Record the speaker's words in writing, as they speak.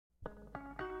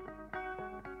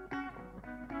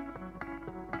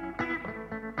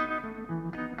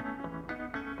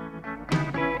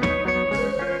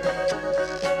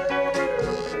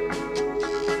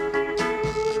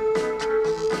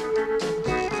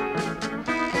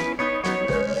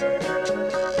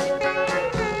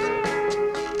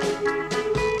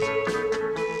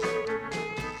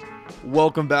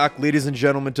welcome back, ladies and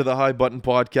gentlemen, to the High Button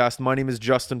Podcast. My name is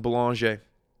Justin Belanger.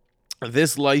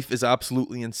 This life is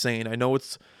absolutely insane. I know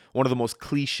it's one of the most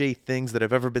cliche things that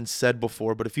have ever been said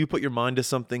before, but if you put your mind to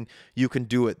something, you can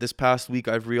do it. This past week,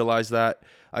 I've realized that.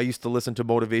 I used to listen to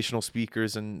motivational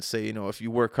speakers and say, if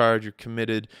you work hard, you're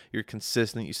committed, you're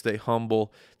consistent, you stay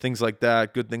humble, things like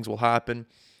that, good things will happen.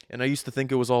 And I used to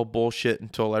think it was all bullshit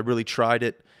until I really tried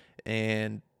it,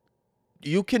 and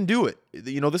you can do it.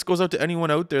 This goes out to anyone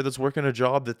out there that's working a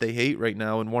job that they hate right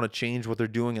now and want to change what they're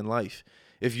doing in life.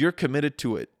 If you're committed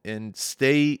to it and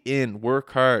stay in,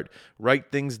 work hard,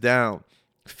 write things down,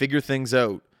 figure things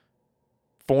out,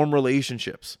 form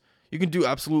relationships, you can do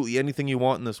absolutely anything you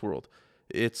want in this world.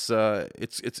 It's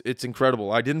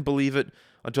incredible. I didn't believe it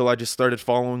until I just started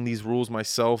following these rules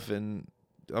myself, and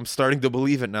I'm starting to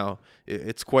believe it now.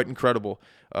 It's quite incredible.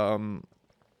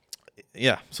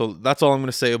 So that's all I'm going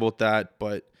to say about that,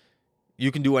 but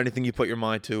you can do anything you put your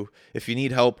mind to. If you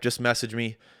need help, just message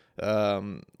me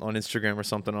on Instagram or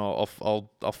something.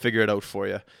 I'll figure it out for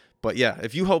you. But yeah,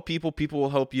 if you help people, people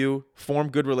will help you. Form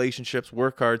good relationships,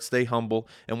 work hard, stay humble,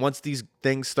 and once these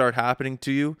things start happening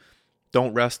to you,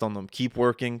 don't rest on them. Keep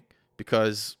working,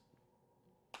 because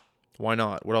why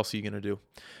not? What else are you going to do?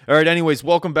 All right, anyways,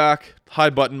 welcome back. Hi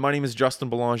Button. My name is Justin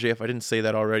Belanger. If I didn't say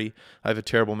that already, I have a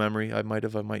terrible memory. I might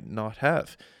have, I might not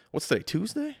have. What's today?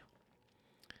 Tuesday?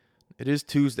 It is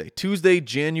Tuesday. Tuesday,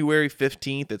 January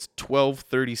 15th. It's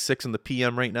 12:36 in the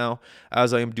PM right now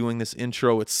as I am doing this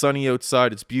intro. It's sunny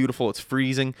outside. It's beautiful. It's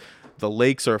freezing. The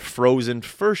lakes are frozen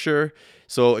for sure.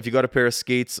 So if you got a pair of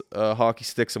skates, a hockey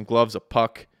stick, some gloves, a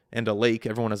puck, and a lake,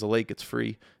 everyone has a lake. It's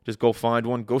free. Just go find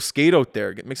one. Go skate out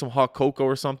there. Make some hot cocoa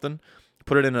or something.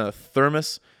 Put it in a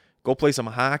thermos. Go play some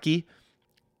hockey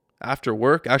after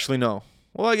work. Actually, no.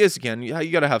 Well, I guess you can.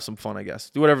 You got to have some fun, I guess.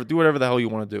 Do whatever the hell you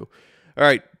want to do. All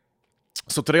right.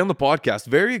 So today on the podcast,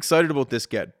 very excited about this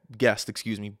guest,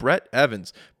 Brett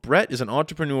Evans. Brett is an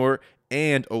entrepreneur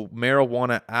and a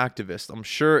marijuana activist. I'm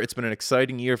sure it's been an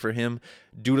exciting year for him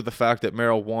due to the fact that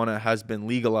marijuana has been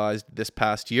legalized this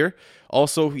past year.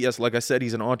 Also, yes, like I said,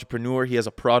 he's an entrepreneur. He has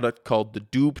a product called the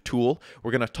Doob Tool.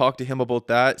 We're going to talk to him about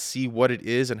that, see what it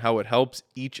is and how it helps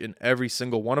each and every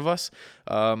single one of us.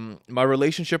 My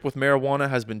relationship with marijuana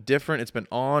has been different. It's been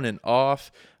on and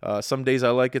off. Some days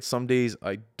I like it, some days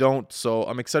I don't. So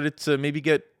I'm excited to maybe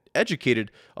get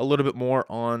educated a little bit more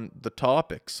on the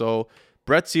topic. So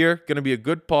Brett's here. Going to be a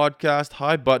good podcast.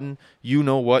 High Button. You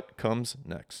know what comes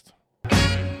next.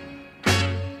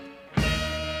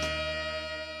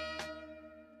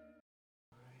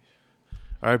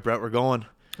 All right, Brett, we're going.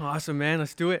 Awesome, man.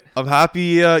 Let's do it. I'm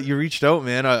happy you reached out,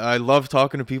 man. I love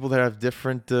talking to people that have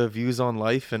different views on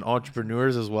life and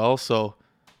entrepreneurs as well. So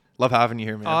love having you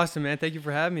here, man. Awesome, man. Thank you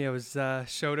for having me. I was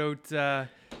showed out.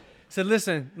 Said,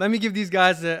 listen, let me give these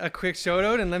guys a quick shout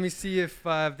out and let me see if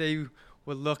they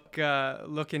would look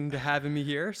into having me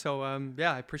here. So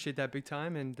I appreciate that big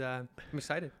time, and I'm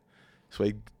excited. So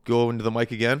I go into the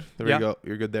mic again. There you go.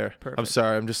 You're good there. Perfect. I'm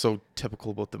sorry. I'm just so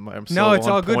typical about the mic. No, it's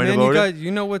all good, man.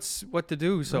 You know what to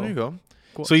do. So there you go.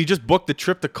 Cool. So you just booked the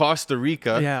trip to Costa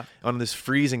Rica on this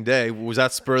freezing day. Was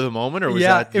that spur of the moment, or was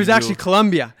that? It was actually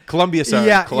Colombia. Colombia, sorry.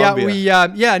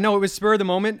 Colombia. No, it was spur of the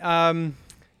moment.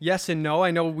 Yes and no.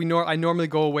 I know I normally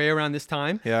go away around this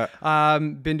time. Yeah.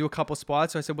 Been to a couple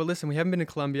spots. So I said, well, listen, we haven't been to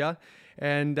Colombia.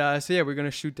 And we're going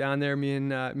to shoot down there, me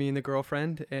and the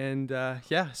girlfriend. And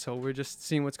so we're just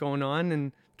seeing what's going on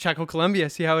and check out Colombia,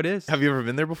 see how it is. Have you ever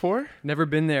been there before? Never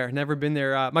been there.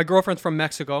 My girlfriend's from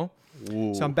Mexico.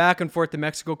 Ooh. So I'm back and forth to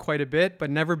Mexico quite a bit,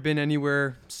 but never been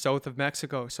anywhere south of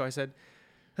Mexico. So I said,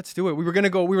 let's do it. We were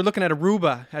looking at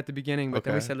Aruba at the beginning, but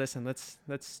then we said, listen,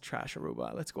 let's trash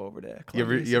Aruba. Let's go over to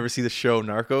Colombia. You ever see the show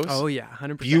Narcos? Oh yeah,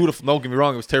 100%. Beautiful. Don't get me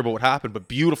wrong, it was terrible what happened, but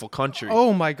beautiful country.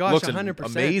 Oh my gosh, looks 100%.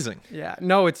 Amazing. Yeah.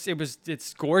 No,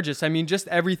 it's gorgeous. I mean, just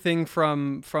everything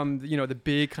from the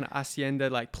big kind of hacienda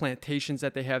like plantations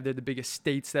that they have there, the big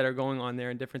estates that are going on there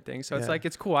and different things. So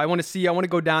it's cool. I want to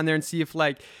go down there and see if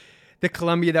like the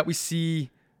Colombia that we see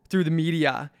through the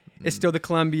media is still the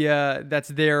Colombia that's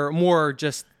there, more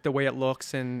just the way it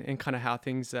looks and kind of how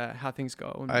things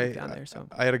go down there. So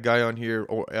I had a guy on here,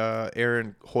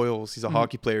 Aaron Hoyles. He's a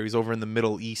hockey player. He's over in the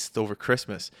Middle East over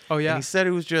Christmas. Oh yeah. And he said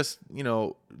it was just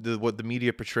what the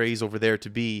media portrays over there to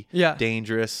be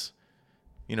dangerous,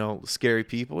 scary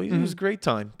people. It was a great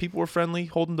time. People were friendly,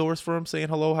 holding doors for him, saying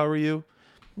hello, how are you?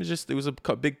 It was a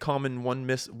big common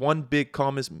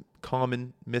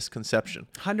common misconception.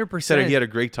 100%. Said he had a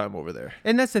great time over there.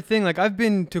 And that's the thing. Like I've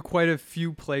been to quite a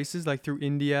few places, like through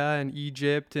India and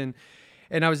Egypt, and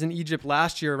I was in Egypt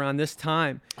last year around this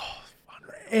time. Oh,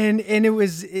 unreal. And it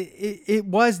was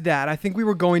that. I think we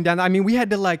were going down. I mean, we had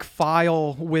to like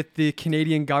file with the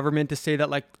Canadian government to say that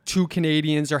like 2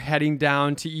 Canadians are heading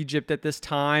down to Egypt at this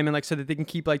time, and like so that they can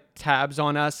keep like tabs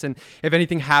on us, and if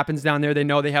anything happens down there, they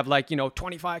know they have like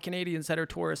 25 Canadians that are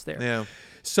tourists there. Yeah.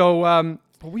 So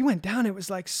but we went down. It was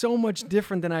like so much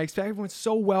different than I expected. Everyone's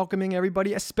so welcoming,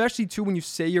 everybody, especially too when you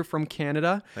say you're from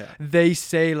Canada. Yeah. They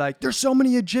say like, there's so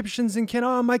many Egyptians in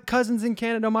Canada. Oh, my cousin's in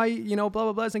Canada. My, blah,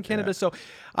 blah, blah's in Canada. Yeah. So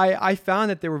I found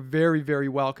that they were very, very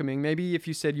welcoming. Maybe if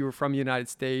you said you were from the United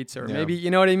States or maybe, you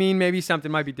know what I mean? Maybe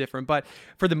something might be different. But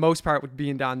for the most part, with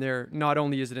being down there, not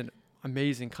only is it an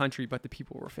amazing country, but the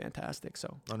people were fantastic.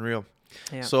 So Unreal.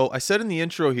 yeah. So I said in the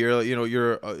intro here,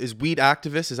 you're is weed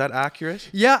activist. Is that accurate?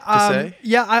 Yeah, say?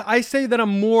 I say that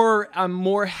I'm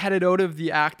more headed out of the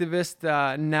activist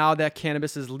now that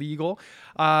cannabis is legal.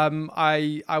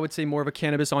 I would say more of a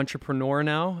cannabis entrepreneur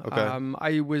now.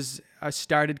 Okay. I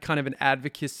started kind of an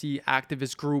advocacy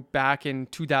activist group back in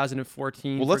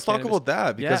 2014. Well, let's talk cannabis. about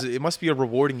that because it must be a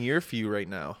rewarding year for you right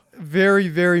now. Very,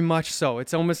 very much so.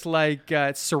 It's almost like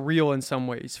it's surreal in some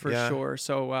ways, for sure.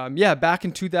 So, back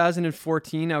in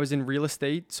 2014, I was in real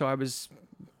estate. So I was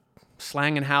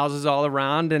slanging houses all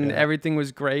around and everything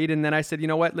was great. And then I said, you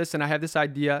know what? Listen, I have this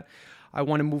idea. I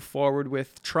want to move forward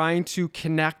with trying to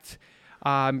connect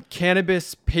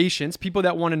cannabis patients, people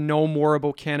that want to know more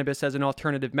about cannabis as an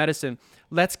alternative medicine.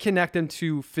 Let's connect them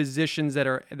to physicians that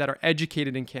are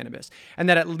educated in cannabis and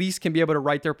that at least can be able to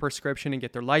write their prescription and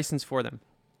get their license for them.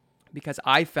 Because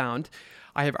I found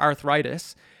I have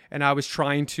arthritis and I was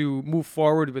trying to move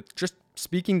forward with just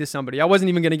speaking to somebody. I wasn't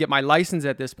even going to get my license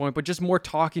at this point, but just more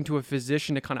talking to a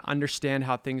physician to kind of understand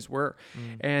how things were.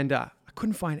 And I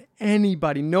couldn't find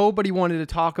anybody. Nobody wanted to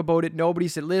talk about it. Nobody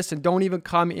said, listen, don't even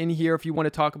come in here if you want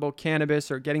to talk about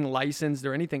cannabis or getting licensed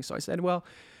or anything. So I said, well,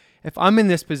 if I'm in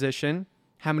this position,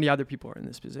 how many other people are in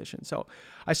this position? So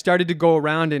I started to go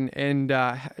around and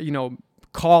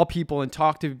call people and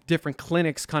talk to different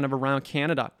clinics kind of around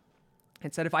Canada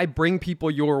and said, if I bring people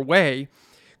your way,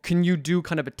 can you do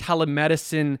kind of a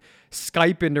telemedicine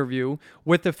Skype interview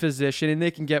with a physician and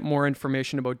they can get more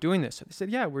information about doing this? So they said,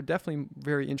 yeah, we're definitely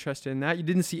very interested in that. You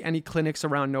didn't see any clinics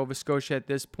around Nova Scotia at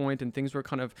this point, and things were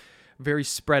kind of very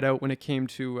spread out when it came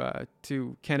to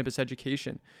cannabis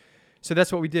education. So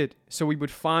that's what we did. So we would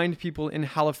find people in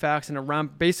Halifax and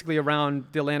around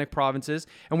the Atlantic provinces,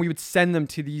 and we would send them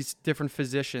to these different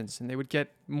physicians, and they would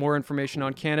get more information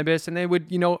on cannabis, and they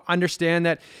would, understand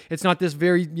that it's not this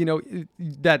very,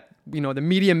 the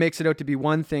media makes it out to be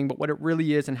one thing, but what it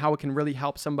really is and how it can really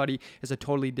help somebody is a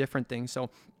totally different thing. So,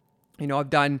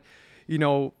 I've done,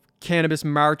 cannabis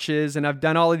marches, and I've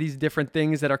done all of these different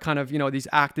things that are kind of, these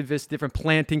activists, different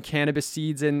planting cannabis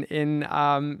seeds in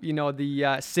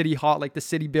the city hall, like the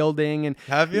city building. And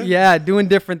have you? Yeah, doing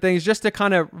different things just to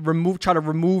kind of try to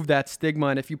remove that stigma.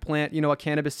 And if you plant, a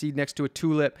cannabis seed next to a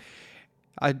tulip,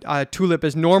 a tulip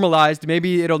is normalized.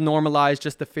 Maybe it'll normalize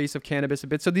just the face of cannabis a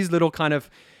bit. So these little kind of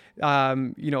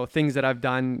things that I've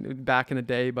done back in the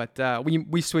day, but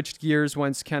we switched gears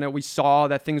once we saw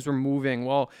that things were moving.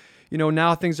 Well,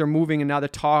 now things are moving, and now the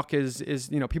talk is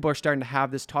people are starting to have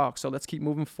this talk. So let's keep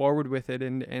moving forward with it,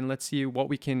 and let's see what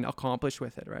we can accomplish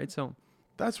with it, right? So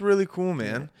that's really cool,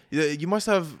 man. You must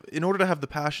have, in order to have the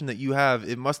passion that you have,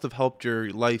 it must have helped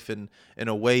your life in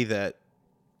a way that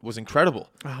was incredible.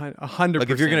 100%. Like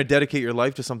if you're going to dedicate your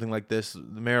life to something like this,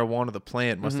 the marijuana, the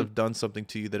plant must have done something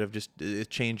to you that have just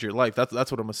changed your life. That's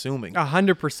what I'm assuming.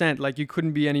 100%. Like you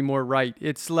couldn't be any more right.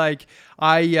 It's like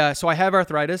I have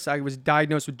arthritis. I was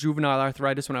diagnosed with juvenile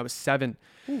arthritis when I was 7.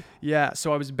 Ooh. Yeah.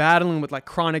 So I was battling with like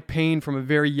chronic pain from a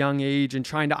very young age and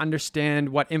trying to understand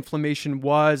what inflammation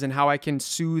was and how I can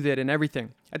soothe it and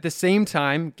everything. At the same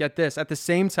time, get this, I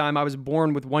was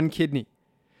born with 1 kidney.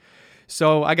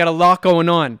 So I got a lot going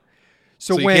on.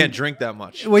 So you can't drink that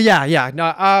much. Well, yeah.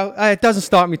 No, it doesn't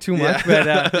stop me too much.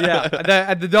 Yeah.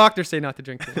 But the doctors say not to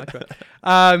drink too much.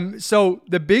 But, so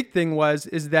the big thing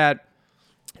is that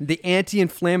the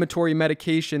anti-inflammatory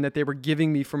medication that they were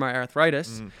giving me for my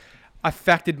arthritis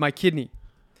affected my kidney.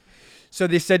 So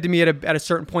they said to me at a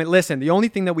certain point, listen, the only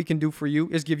thing that we can do for you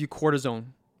is give you cortisone.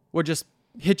 We'll just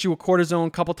hit you with cortisone a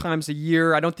couple times a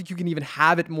year. I don't think you can even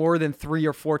have it more than 3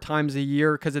 or 4 times a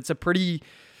year because it's a pretty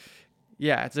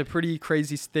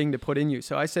crazy thing to put in you.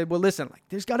 So I said, well, listen, like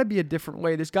there's got to be a different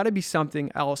way. There's got to be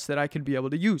something else that I could be able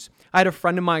to use. I had a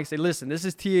friend of mine say, listen, this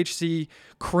is THC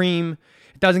cream.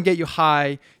 It doesn't get you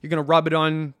high. You're going to rub it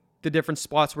on the different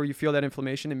spots where you feel that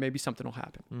inflammation and maybe something will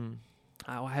happen.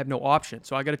 I have no option.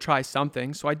 So I got to try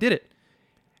something. So I did it.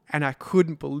 And I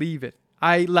couldn't believe it.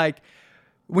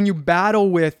 When you battle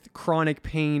with chronic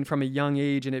pain from a young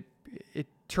age and it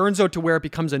turns out to where it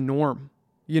becomes a norm.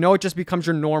 It just becomes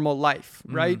your normal life,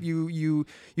 right? You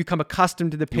become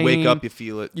accustomed to the pain. You wake up, you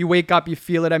feel it. You wake up, you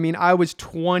feel it. I mean, I was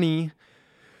 20,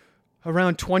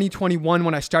 around 2021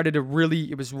 when I started to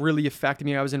it was really affecting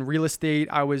me. I was in real estate.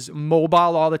 I was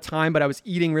mobile all the time, but I was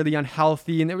eating really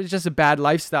unhealthy, and it was just a bad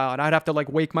lifestyle. And I'd have to like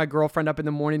wake my girlfriend up in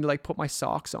the morning to like put my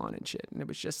socks on and shit. And it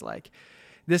was just like,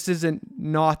 this isn't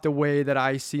not the way that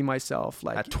I see myself.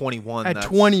 Like at 21. At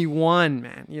 21,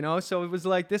 man, So it was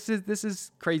like, this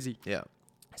is crazy. Yeah.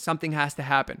 Something has to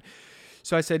happen.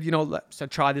 So I said, let's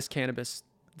try this cannabis,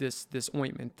 this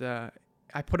ointment.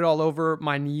 I put it all over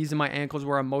my knees and my ankles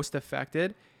where I'm most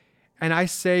affected. And I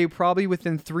say probably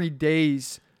within 3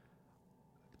 days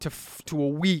to a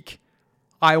week,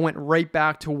 I went right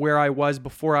back to where I was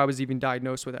before I was even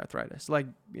diagnosed with arthritis.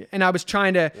 And I was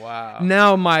trying to, wow.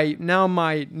 Now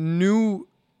my new,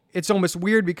 it's almost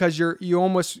weird because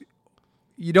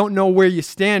you don't know where you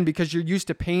stand because you're used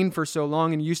to pain for so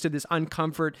long and used to this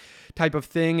uncomfort type of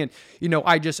thing. And,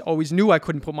 I just always knew I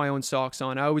couldn't put my own socks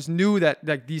on. I always knew that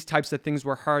like these types of things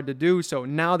were hard to do. So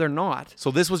now they're not.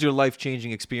 So this was your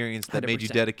life-changing experience that 100%. Made you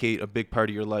dedicate a big part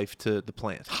of your life to the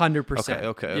plant. 100%.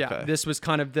 Okay. Yeah. This was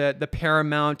kind of the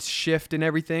paramount shift and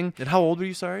everything. And how old were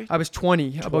you, sorry? I was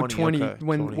 20, about 20 okay.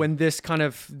 when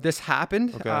this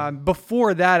happened. Okay.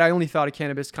 Before that, I only thought of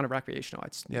cannabis kind of recreational.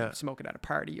 I'd smoke it at a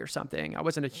party or something. I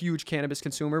wasn't a huge cannabis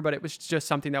consumer, but it was just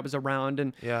something that was around,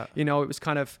 and it was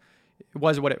kind of, it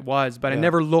was what it was, but I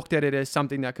never looked at it as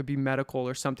something that could be medical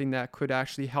or something that could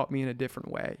actually help me in a different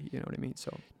way. You know what I mean?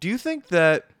 So do you think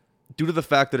that due to the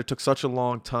fact that it took such a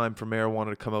long time for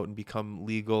marijuana to come out and become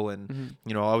legal, and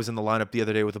I was in the lineup the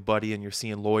other day with a buddy, and you're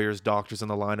seeing lawyers, doctors in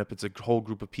the lineup, it's a whole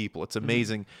group of people. It's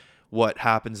amazing what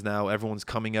happens now. Everyone's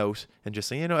coming out and just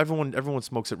saying, everyone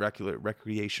smokes it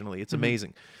recreationally. It's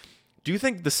amazing. Do you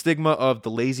think the stigma of the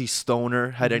lazy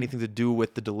stoner had anything to do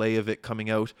with the delay of it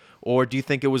coming out? Or do you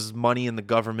think it was money in the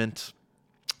government?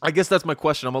 I guess that's my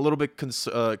question. I'm a little bit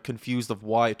confused of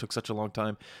why it took such a long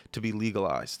time to be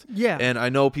legalized. Yeah. And I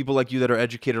know people like you that are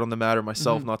educated on the matter,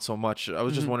 myself not so much. I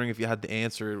was just wondering if you had the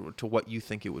answer to what you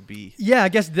think it would be. Yeah, I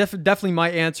guess definitely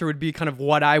my answer would be kind of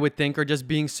what I would think, or just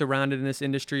being surrounded in this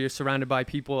industry or surrounded by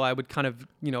people, I would kind of,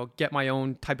 get my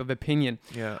own type of opinion.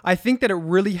 Yeah. I think that it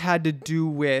really had to do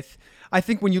with, I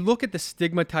think when you look at the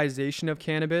stigmatization of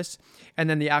cannabis and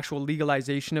then the actual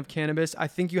legalization of cannabis, I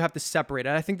think you have to separate it.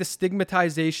 I think the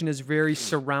stigmatization is very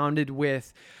surrounded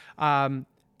with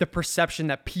the perception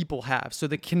that people have. So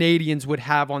the Canadians would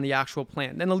have on the actual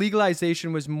plant. And the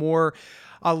legalization was more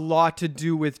a lot to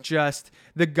do with just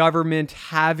the government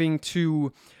having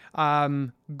to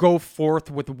go forth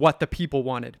with what the people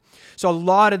wanted. So a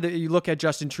lot of you look at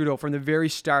Justin Trudeau from the very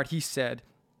start, he said,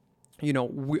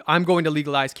 I'm going to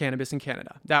legalize cannabis in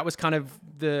Canada. That was kind of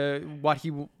the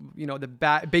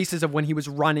basis of when he was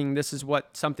running. This is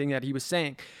something that he was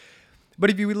saying. But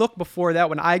if you look before that,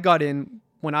 when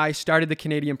I started the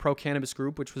Canadian Pro-Cannabis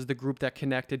Group, which was the group that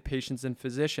connected patients and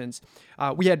physicians,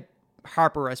 we had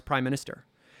Harper as Prime Minister.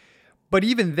 But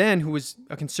even then, who was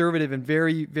a conservative and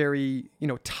very, very,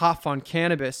 tough on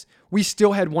cannabis, we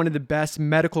still had one of the best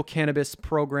medical cannabis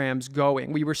programs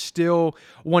going. We were still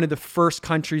one of the first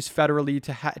countries federally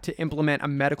to implement a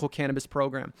medical cannabis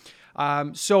program.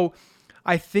 So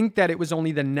I think that it was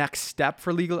only the next step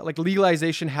for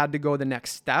legalization had to go the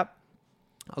next step.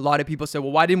 A lot of people say,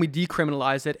 well, why didn't we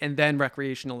decriminalize it and then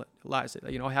recreationalize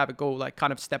it? Have it go like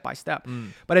kind of step by step.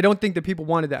 But I don't think that people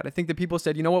wanted that. I think that people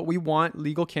said, you know what, we want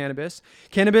legal cannabis.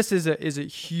 Cannabis is a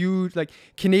huge,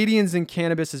 Canadians in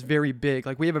cannabis is very big.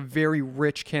 We have a very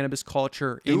rich cannabis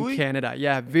culture in Canada.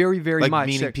 Yeah, very, very much.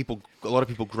 Meaning a lot of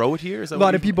people grow it here? Is that a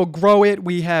lot of people grow it.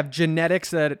 We have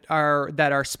genetics that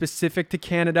are specific to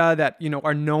Canada that,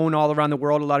 are known all around the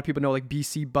world. A lot of people know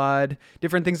BC Bud,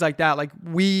 different things like that.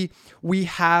 We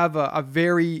have a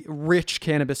very rich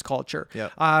cannabis culture.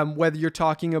 Yeah. Whether you're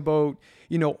talking about,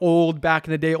 back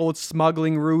in the day, old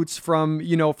smuggling routes from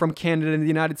Canada and the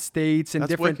United States and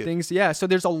different things. Yeah. So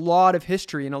there's a lot of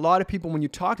history, and a lot of people, when you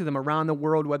talk to them around the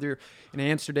world, whether you're in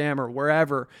Amsterdam or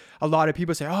wherever, a lot of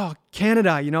people say, oh,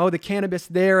 Canada, the cannabis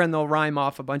there, and they'll rhyme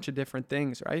off a bunch of different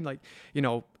things, right?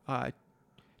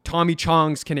 Tommy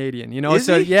Chong's Canadian, Is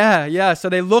so he? yeah. So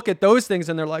they look at those things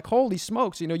and they're like, holy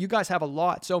smokes, you guys have a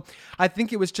lot. So I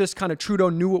think it was just kind of Trudeau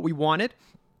knew what we wanted.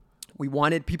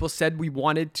 People said we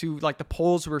wanted to, the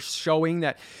polls were showing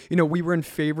that, we were in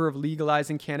favor of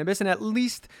legalizing cannabis, and at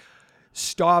least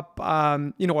stop,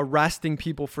 arresting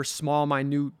people for small,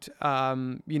 minute,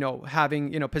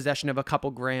 having, possession of a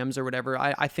couple grams or whatever.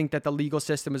 I think that the legal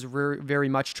system is very, very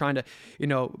much trying to,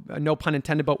 no pun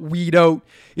intended, but weed out,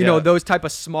 those type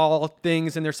of small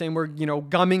things. And they're saying we're,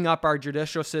 gumming up our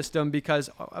judicial system because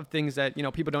of things that,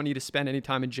 people don't need to spend any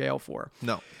time in jail for.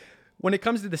 No. When it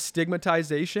comes to the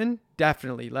stigmatization,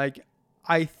 definitely. Like,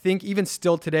 I think even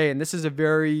still today, and this is a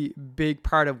very big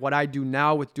part of what I do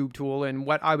now with Doob Tool and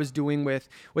what I was doing with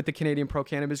the Canadian Pro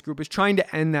Cannabis Group, is trying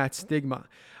to end that stigma.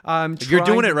 You're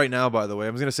doing it right now, by the way.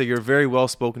 I was going to say you're a very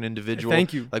well-spoken individual.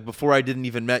 Thank you. Like, before I didn't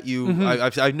even met you,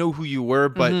 I know who you were,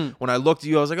 but when I looked at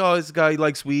you, I was like, oh, this guy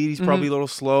likes weed. He's probably a little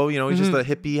slow. He's just a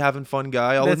hippie, having fun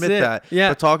guy. I'll admit that. Yeah.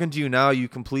 But talking to you now, you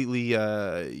completely,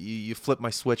 you flip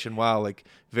my switch, and wow, like,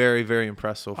 very, very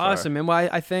impressed so far. Awesome, man. Well,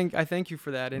 I thank you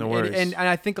for that. And, no worries. And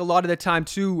I think a lot of the time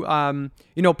too,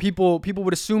 people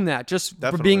would assume that just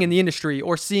Definitely. for being in the industry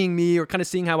or seeing me or kind of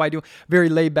seeing how I do, very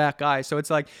laid back guy. So it's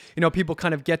like, people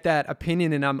kind of get that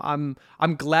opinion, and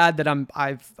I'm glad that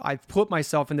I've put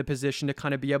myself in the position to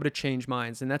kind of be able to change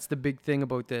minds. And that's the big thing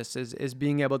about this is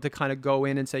being able to kind of go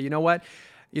in and say, you know what?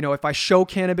 If I show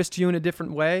cannabis to you in a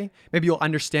different way, maybe you'll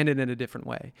understand it in a different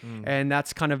way. And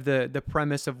that's kind of the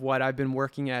premise of what I've been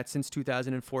working at since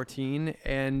 2014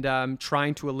 and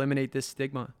trying to eliminate this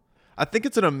stigma. I think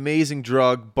it's an amazing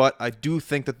drug, but I do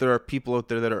think that there are people out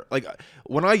there that are like,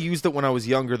 when I used it when I was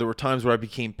younger, there were times where I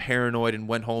became paranoid and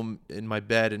went home in my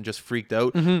bed and just freaked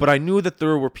out. But I knew that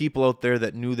there were people out there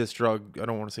that knew this drug, I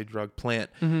don't want to say drug, plant,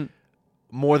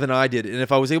 more than I did. And if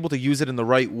I was able to use it in the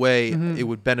right way, it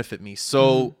would benefit me.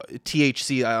 So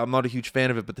THC, I'm not a huge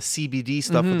fan of it, but the CBD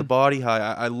stuff with the body high,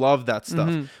 I love that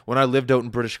stuff. When I lived out in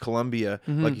British Columbia,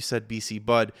 like you said, BC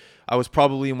Bud, I was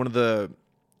probably in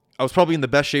the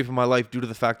best shape of my life due to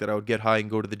the fact that I would get high and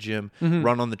go to the gym,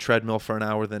 run on the treadmill for an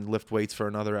hour, then lift weights for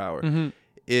another hour.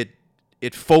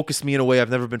 It focused me in a way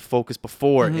I've never been focused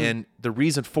before. And the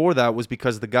reason for that was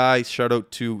because the guy, shout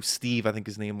out to Steve, I think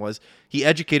his name was, he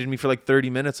educated me for like 30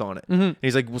 minutes on it. And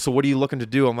he's like, well, so what are you looking to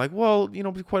do? I'm like, well,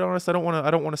 to be quite honest, I don't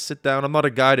want to sit down. I'm not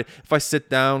a guy to, if I sit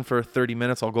down for 30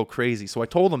 minutes, I'll go crazy. So I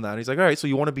told him that. And he's like, all right, so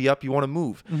you want to be up, you want to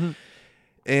move.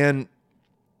 And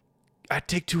I'd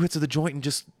take 2 hits of the joint and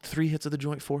just 3 hits of the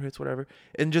joint, 4 hits, whatever,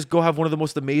 and just go have one of the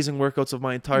most amazing workouts of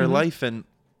my entire life. And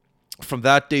from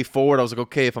that day forward, I was like,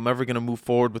 okay, if I'm ever going to move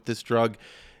forward with this drug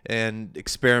and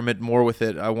experiment more with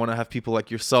it, I want to have people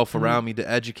like yourself around me to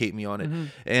educate me on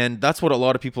it. And that's what a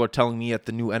lot of people are telling me at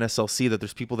the new NSLC, that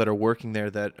there's people that are working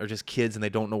there that are just kids and they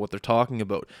don't know what they're talking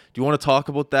about. Do you want to talk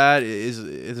about that?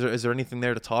 Is there anything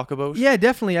there to talk about? Yeah,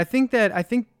 definitely. I think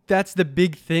that's the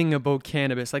big thing about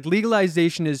cannabis. Like,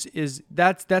 legalization is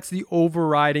that's the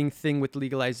overriding thing with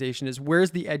legalization, is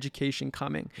where's the education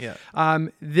coming? Yeah.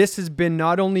 This has been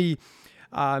not only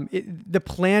the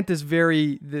plant is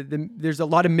there's a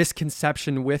lot of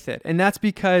misconception with it. And that's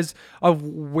because of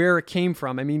where it came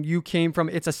from. I mean,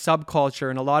 it's a subculture,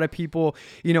 and a lot of people,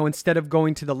 instead of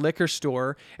going to the liquor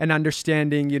store and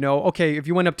understanding, okay, if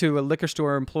you went up to a liquor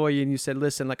store employee and you said,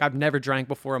 listen, like, I've never drank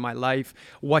before in my life,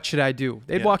 what should I do?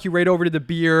 They'd walk you right over to the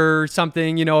beer or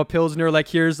something, a Pilsner, like,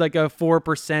 here's like a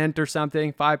 4% or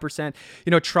something, 5%,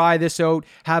 try this out,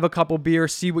 have a couple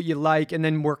beers, see what you like, and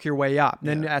then work your way up. And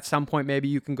then at some point, maybe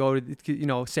you can go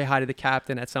to, say hi to the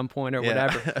captain at some point or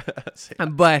whatever.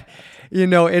 But,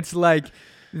 it's like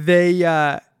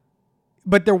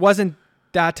but there wasn't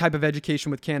that type of education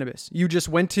with cannabis. You just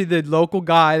went to the local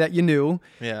guy that you knew.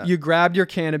 Yeah. You grabbed your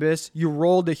cannabis, you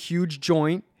rolled a huge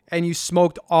joint, and you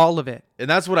smoked all of it. And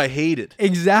that's what I hated.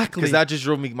 Exactly. Because that just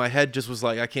drove me, my head just was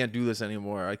like, I can't do this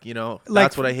anymore.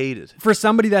 That's what I hated. For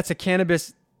somebody that's a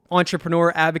cannabis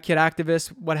entrepreneur, advocate, activist,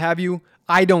 what have you,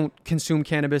 I don't consume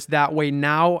cannabis that way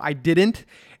now. I didn't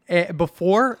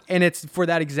before, and it's for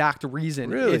that exact reason.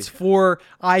 Really? It's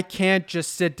I can't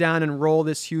just sit down and roll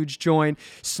this huge joint,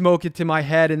 smoke it to my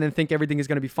head, and then think everything is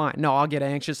going to be fine. No, I'll get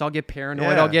anxious, I'll get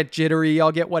paranoid, I'll get jittery,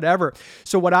 I'll get whatever.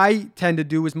 So what I tend to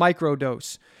do is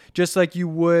microdose, just like you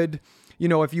would,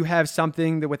 if you have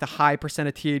something that with a high percent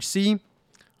of THC,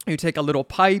 you take a little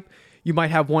pipe, you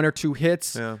might have 1 or 2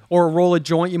 hits, or roll a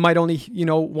joint. You might only,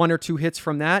 1 or 2 hits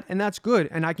from that. And that's good.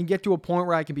 And I can get to a point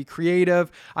where I can be creative.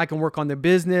 I can work on the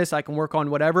business. I can work on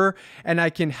whatever. And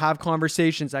I can have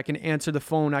conversations. I can answer the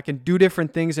phone. I can do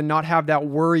different things and not have that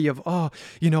worry of, I'm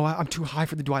too high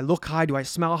do I look high? Do I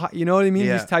smell high? You know what I mean?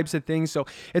 Yeah. These types of things. So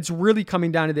it's really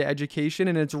coming down to the education,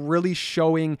 and it's really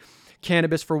showing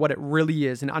cannabis for what it really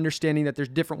is, and understanding that there's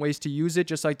different ways to use it,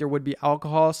 just like there would be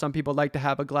alcohol. Some people like to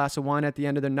have a glass of wine at the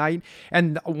end of the night,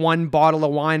 and one bottle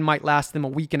of wine might last them a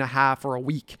week and a half or a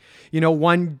week.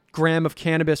 1 gram of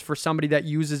cannabis for somebody that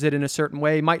uses it in a certain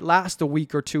way might last a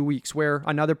week or 2 weeks, where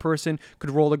another person could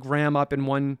roll a gram up in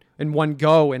one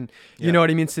go, and you know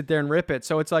what I mean, sit there and rip it.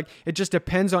 So it's like, it just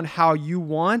depends on how you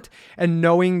want, and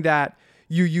knowing that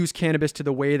you use cannabis to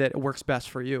the way that it works best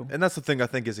for you. And that's the thing I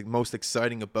think is most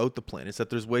exciting about the plant, is that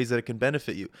there's ways that it can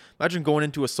benefit you. Imagine going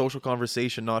into a social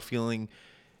conversation not feeling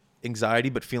anxiety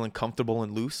but feeling comfortable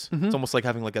and loose. It's almost like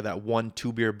having like that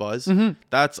 1-2 beer buzz.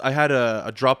 I had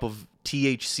a drop of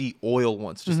THC oil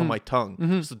once just on my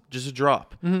tongue, just a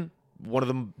drop. One of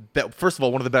them, first of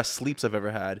all, one of the best sleeps I've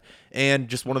ever had, and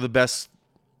just one of the best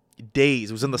days.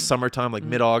 It was in the summertime, like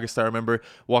mid-August. I remember,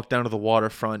 walked down to the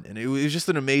waterfront, and it was just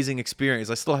an amazing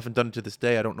experience. I still haven't done it to this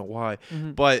day. I don't know why,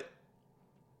 but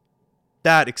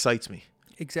that excites me.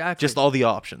 Exactly. Just all the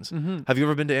options. Have you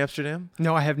ever been to Amsterdam?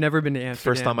 No, I have never been to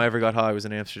Amsterdam. First time I ever got high was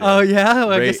in Amsterdam. Oh, yeah?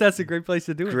 Well, I guess that's a great place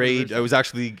to do it. I was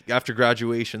actually after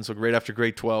graduation, so right after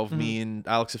grade 12, me and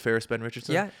Alex Afaris, Ben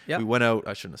Richardson, we went out.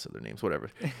 I shouldn't have said their names,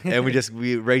 whatever. And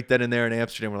we right then and there in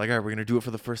Amsterdam, we're like, all right, we're going to do it for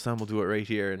the first time. We'll do it right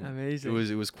here. And amazing.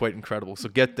 It was quite incredible. So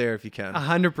get there if you can.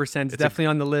 100%. It's definitely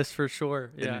on the list for sure.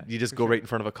 Yeah. You just go right in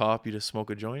front of a cop. You just smoke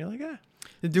a joint. You're like,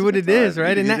 do what it is,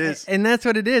 right? And that's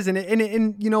what it is.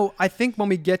 And I think when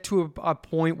we get to a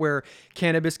point where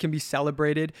cannabis can be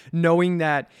celebrated, knowing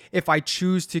that if I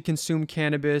choose to consume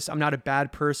cannabis, I'm not a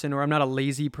bad person, or I'm not a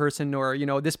lazy person, or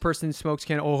this person smokes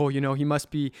cannabis, he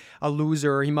must be a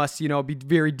loser, or he must be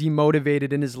very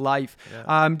demotivated in his life.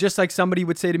 Just like somebody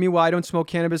would say to me, well, I don't smoke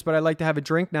cannabis, but I like to have a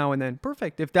drink now and then.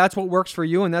 Perfect. If that's what works for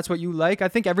you and that's what you like, I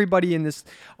think everybody in this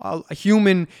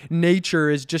human nature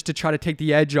is just to try to take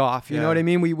the edge off. You know what I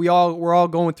mean? We're all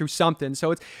going through something,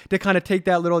 so it's to kind of take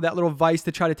that little vice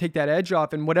to try to take that edge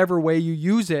off, and whatever way you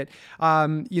use it,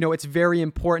 it's very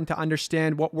important to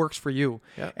understand what works for you.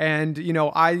 And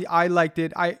I liked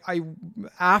it.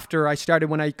 After I started,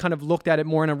 when I kind of looked at it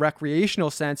more in a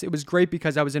recreational sense, it was great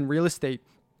because I was in real estate.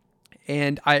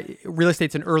 And real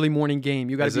estate's an early morning game.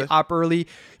 You got to be up early.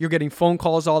 You're getting phone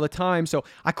calls all the time, so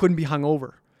I couldn't be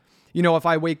hungover. If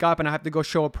I wake up and I have to go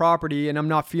show a property and I'm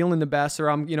not feeling the best, or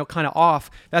I'm, kind of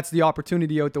off, that's the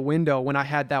opportunity out the window when I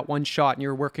had that one shot and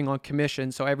you're working on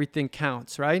commission. So everything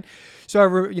counts, right?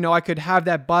 So, I could have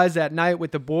that buzz at night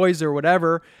with the boys or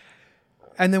whatever,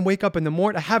 and then wake up in the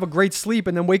morning, have a great sleep,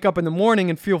 and then wake up in the morning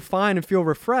and feel fine and feel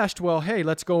refreshed. Well, hey,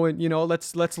 let's go and,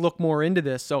 let's look more into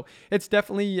this. So it's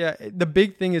definitely, the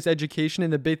big thing is education,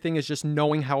 and the big thing is just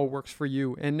knowing how it works for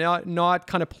you, and not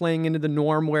kind of playing into the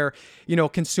norm where,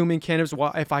 consuming cannabis,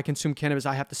 well, if I consume cannabis,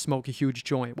 I have to smoke a huge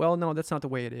joint. Well, no, that's not the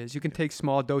way it is. You can take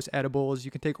small dose edibles, you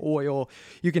can take oil,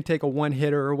 you can take a one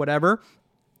hitter or whatever.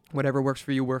 Whatever works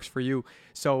for you works for you.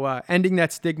 So ending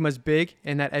that stigma is big,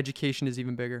 and that education is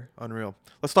even bigger. Unreal.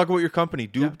 Let's talk about your company,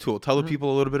 Doob Tool. Tell the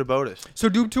people a little bit about it. So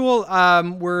Doob Tool,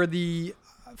 we're the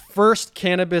first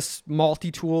cannabis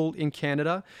multi-tool in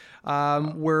Canada.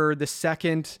 We're the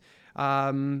second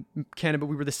cannabis.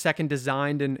 We were the second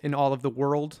designed in all of the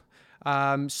world.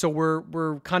 So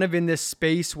we're kind of in this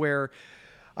space where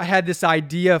I had this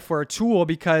idea for a tool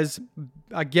because,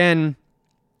 again,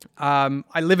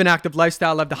 I live an active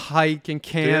lifestyle. I love to hike and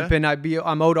camp, and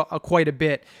I'm out quite a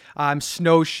bit.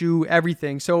 Snowshoe,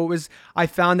 everything. So I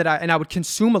found that I would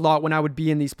consume a lot when I would be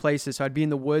in these places. So I'd be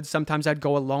in the woods. Sometimes I'd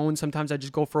go alone. Sometimes I'd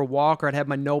just go for a walk, or I'd have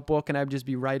my notebook and I'd just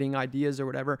be writing ideas or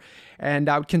whatever. And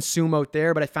I would consume out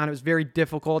there, but I found it was very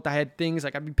difficult. I had things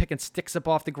like I'd be picking sticks up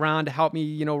off the ground to help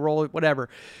me, roll it, whatever.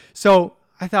 So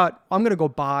I thought, I'm going to go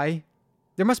buy.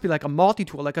 There must be like a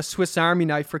multi-tool, like a Swiss Army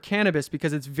knife for cannabis,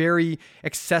 because it's very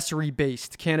accessory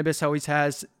based. Cannabis always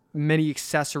has many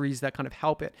accessories that kind of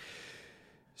help it.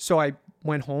 So I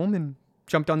went home and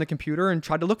jumped on the computer and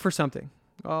tried to look for something.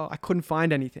 I couldn't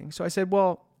find anything. So I said,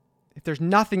 well, if there's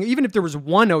nothing, even if there was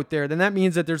one out there, then that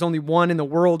means that there's only one in the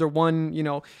world, or one,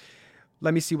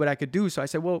 let me see what I could do. So I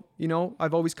said, well,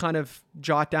 I've always kind of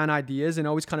jot down ideas and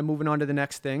always kind of moving on to the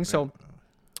next thing. So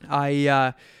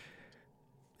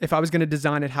if I was going to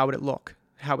design it, how would it look?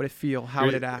 How would it feel? How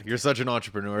would it act? You're such an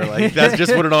entrepreneur. Like, that's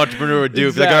just what an entrepreneur would do.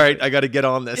 Exactly. Like, all right, I got to get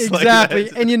on this. Exactly.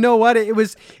 And you know what? It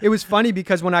was funny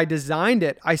because when I designed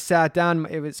it, I sat down.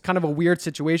 It was kind of a weird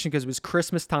situation because it was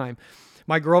Christmas time.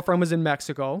 My girlfriend was in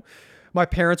Mexico. My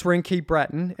parents were in Cape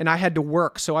Breton, and I had to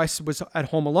work, so I was at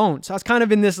home alone. So I was kind of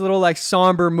in this little like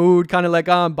somber mood, kind of like,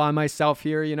 I'm by myself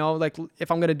here, like if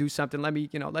I'm gonna do something, let me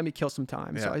kill some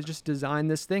time. Yeah. So I just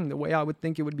designed this thing the way I would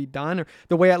think it would be done, or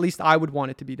the way at least I would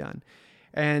want it to be done.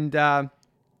 And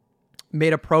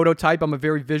made a prototype. I'm a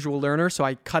very visual learner, so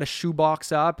I cut a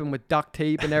shoebox up and with duct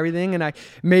tape and everything, and I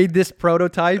made this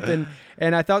prototype,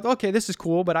 and I thought, okay, this is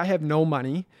cool, but I have no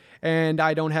money, and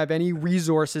I don't have any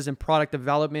resources in product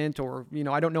development, or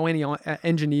I don't know any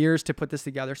engineers to put this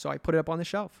together, so I put it up on the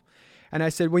shelf. And I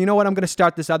said, well, you know what? I'm going to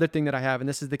start this other thing that I have, and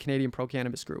this is the Canadian Pro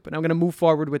Cannabis Group, and I'm going to move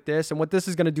forward with this, and what this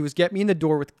is going to do is get me in the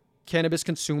door with cannabis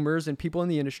consumers and people in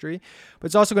the industry, but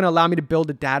it's also going to allow me to build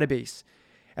a database.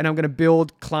 And I'm going to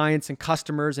build clients and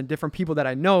customers and different people that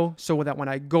I know, so that when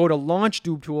I go to launch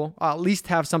Doob Tool, I'll at least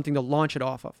have something to launch it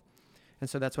off of. And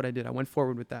so that's what I did. I went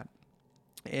forward with that.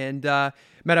 And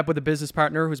met up with a business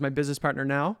partner who's my business partner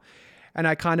now. And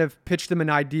I kind of pitched them an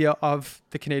idea of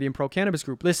the Canadian Pro Cannabis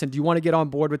Group. Listen, do you want to get on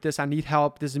board with this? I need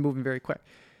help. This is moving very quick.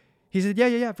 He said,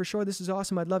 yeah, for sure. This is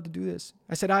awesome. I'd love to do this.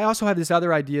 I said, I also have this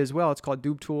other idea as well. It's called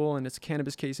Doob Tool, and it's a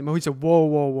cannabis case. And he said,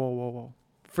 whoa.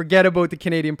 Forget about the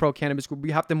Canadian Pro Cannabis Group.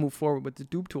 We have to move forward with the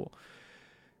Doob Tool.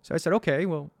 So I said, okay,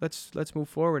 well, let's move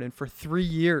forward. And for 3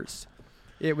 years,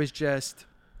 it was just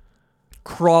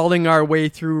crawling our way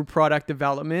through product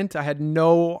development. I had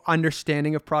no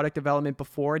understanding of product development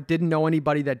before. Didn't know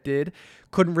anybody that did.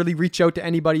 Couldn't really reach out to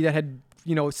anybody that had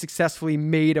successfully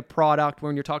made a product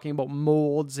when you're talking about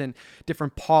molds and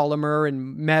different polymer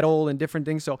and metal and different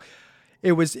things. So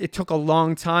it took a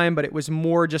long time, but it was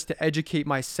more just to educate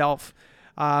myself.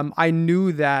 I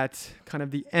knew that kind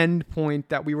of the end point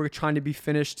that we were trying to be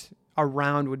finished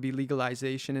around would be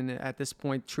legalization. And at this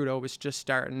point, Trudeau was just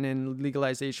starting, and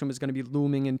legalization was going to be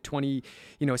looming in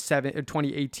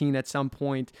 2018 at some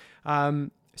point.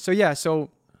 So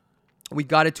we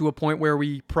got it to a point where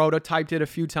we prototyped it a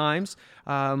few times,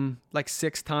 like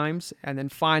 6 times, and then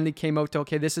finally came out to,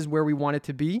 okay, this is where we want it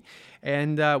to be.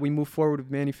 And we moved forward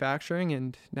with manufacturing,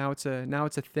 and now it's a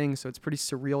thing. So it's pretty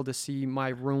surreal to see my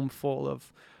room full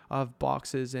of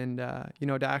boxes and,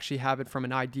 to actually have it from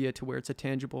an idea to where it's a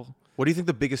tangible. What do you think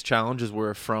the biggest challenges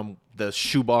were from the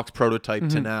shoebox prototype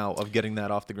to now of getting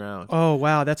that off the ground? Oh,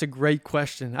 wow. That's a great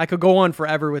question. I could go on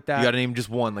forever with that. You got to name just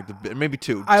one, maybe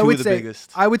two. Two of the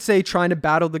biggest. I would say trying to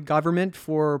battle the government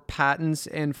for patents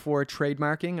and for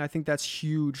trademarking. I think that's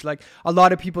huge. Like, a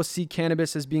lot of people see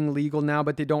cannabis as being legal now,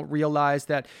 but they don't realize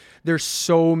that there's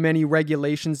so many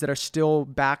regulations that are still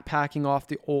backpacking off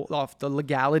the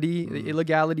legality, the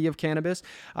illegality of cannabis.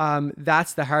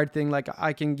 That's the hard thing. Like,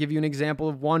 I can give you an example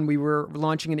of one. We were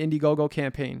launching an Indiegogo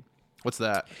campaign. What's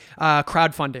that?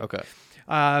 Crowdfunding. Okay.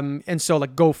 And so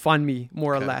like GoFundMe,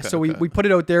 more or less. So we put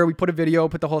it out there, we put a video,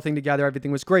 put the whole thing together.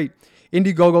 Everything was great.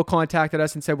 Indiegogo contacted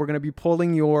us and said, we're going to be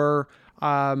pulling your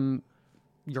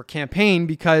campaign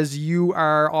because you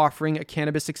are offering a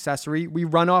cannabis accessory. We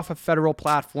run off a federal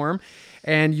platform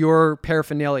and your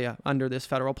paraphernalia under this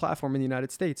federal platform in the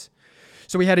United States.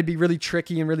 So we had to be really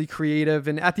tricky and really creative.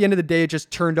 And at the end of the day, it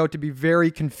just turned out to be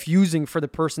very confusing for the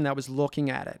person that was looking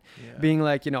at it. Yeah. Being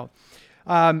like, in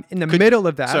the middle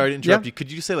of that. Sorry to interrupt you.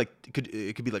 Could you say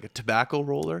it could be like a tobacco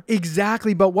roller?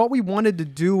 Exactly. But what we wanted to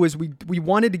do was we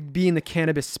wanted to be in the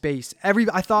cannabis space.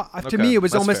 To me, it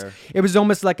was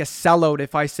almost like a sellout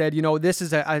if I said, this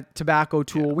is a tobacco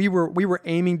tool. Yeah. We were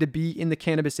aiming to be in the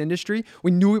cannabis industry.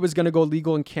 We knew it was going to go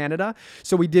legal in Canada.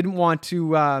 So we didn't want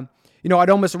to,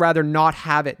 I'd almost rather not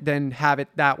have it than have it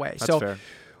that way. That's fair.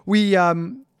 We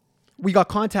got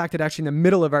contacted actually in the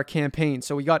middle of our campaign.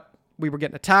 So we were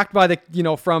getting attacked by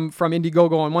from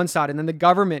Indiegogo on one side, and then the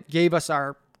government gave us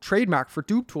our trademark for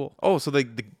Doob Tool. Oh, so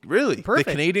really? Perfect.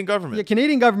 The Canadian government? The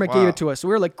Canadian government gave it to us. So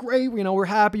we were like, great, we're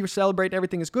happy, we're celebrating,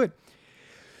 everything is good.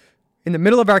 In the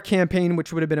middle of our campaign,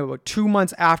 which would have been about 2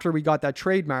 months after we got that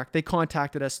trademark, they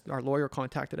contacted us, our lawyer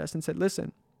contacted us and said,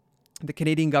 listen, the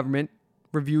Canadian government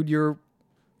reviewed your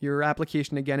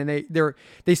application again, and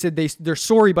they said they're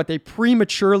sorry, but they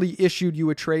prematurely issued you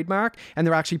a trademark and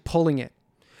they're actually pulling it.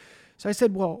 So I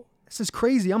said, well, this is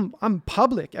crazy. I'm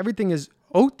public. Everything is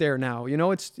out there now.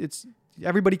 It's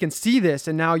everybody can see this,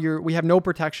 and now we have no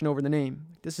protection over the name.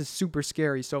 This is super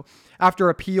scary. So after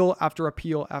appeal,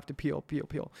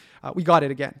 we got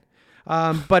it again.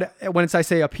 But when I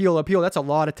say appeal, that's a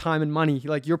lot of time and money.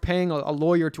 Like, you're paying a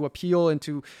lawyer to appeal and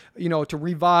to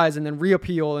revise and then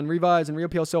reappeal and revise and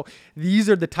reappeal. So these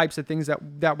are the types of things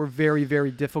that were very, very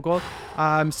difficult.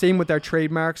 Same with our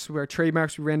trademarks. We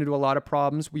ran into a lot of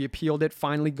problems. We appealed it,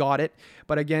 finally got it.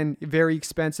 But again, very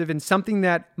expensive, and something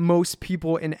that most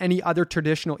people in any other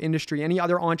traditional industry, any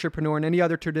other entrepreneur in any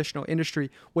other traditional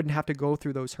industry wouldn't have to go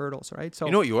through those hurdles, right? So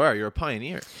you know what you are? You're a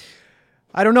pioneer.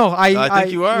 I don't know. I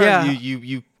think you are. Yeah.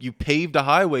 You you paved a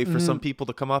highway for some people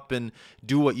to come up and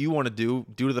do what you want to do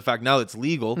due to the fact now it's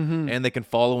legal and they can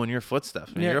follow in your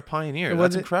footsteps. Man, you're a pioneer.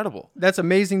 That's incredible. That's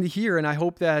amazing to hear. And I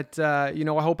hope that,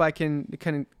 I hope I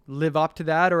can live up to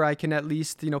that, or I can at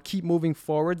least, keep moving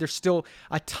forward. There's still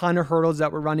a ton of hurdles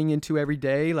that we're running into every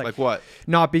day. Like what?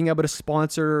 Not being able to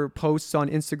sponsor posts on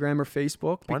Instagram or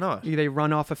Facebook. Why not? They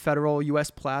run off a federal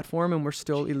U.S. platform and we're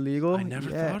still illegal. I never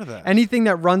thought of that. Anything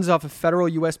that runs off a federal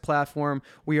U.S. platform,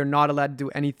 we are not allowed to do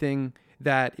anything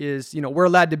that is, we're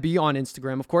allowed to be on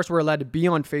Instagram. Of course, we're allowed to be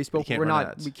on Facebook.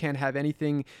 We can't have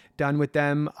anything done with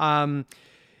them.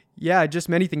 Just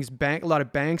many things. A lot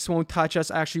of banks won't touch us.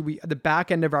 Actually, the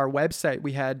back end of our website,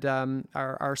 we had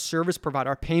our service provider,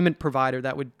 our payment provider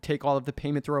that would take all of the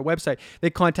payment through our website. They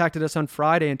contacted us on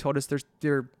Friday and told us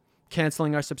they're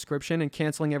canceling our subscription and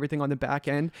canceling everything on the back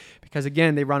end because,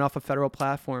 again, they run off a federal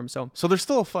platform. So there's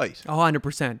still a fight.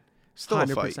 100%. Still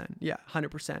 100%. A fight. Yeah,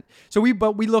 100%. So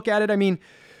we look at it. I mean,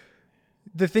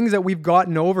 the things that we've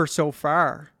gotten over so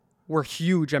far were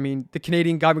huge. I mean, the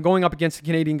Canadian government, going up against the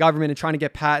Canadian government and trying to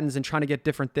get patents and trying to get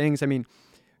different things. I mean,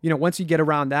 once you get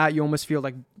around that, you almost feel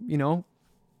like,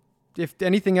 if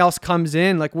anything else comes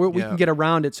in, like we can get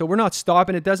around it. So we're not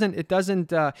stopping. It doesn't,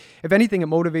 if anything, it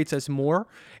motivates us more.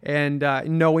 And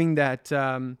knowing that,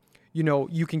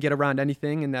 you can get around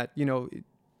anything and that,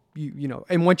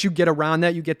 and once you get around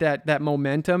that, you get that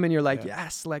momentum and you're like,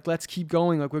 yes, like, let's keep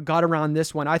going. Like, we got around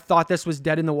this one. I thought this was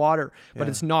dead in the water, but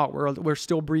it's not. We're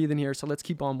still breathing here. So let's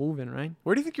keep on moving. Right.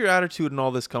 Where do you think your attitude and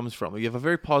all this comes from? You have a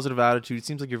very positive attitude. It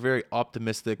seems like you're very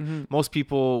optimistic. Most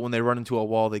people, when they run into a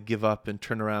wall, they give up and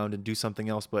turn around and do something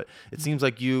else. But it seems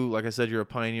like you, like I said, you're a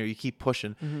pioneer. You keep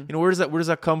pushing. Where does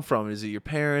that come from? Is it your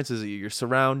parents? Is it your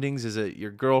surroundings? Is it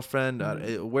your girlfriend?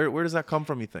 Where does that come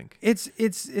from, you think?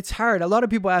 It's hard. A lot of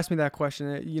people ask me that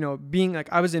question, being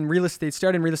like, I was in real estate,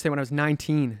 started in real estate when I was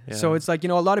 19. Yeah. So it's like,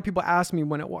 a lot of people ask me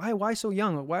why so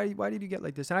young? Why did you get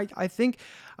like this? And I think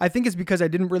it's because I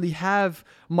didn't really have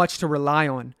much to rely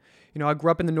on. I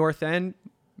grew up in the North End,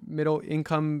 middle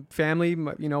income family,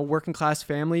 working class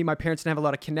family. My parents didn't have a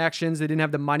lot of connections. They didn't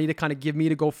have the money to kind of give me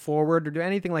to go forward or do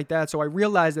anything like that. So I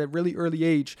realized at a really early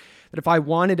age that if I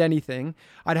wanted anything,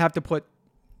 I'd have to put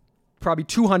probably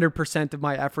 200% of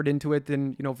my effort into it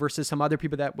than, versus some other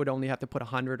people that would only have to put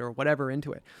 100 or whatever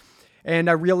into it. And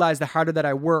I realized the harder that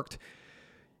I worked,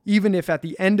 even if at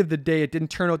the end of the day it didn't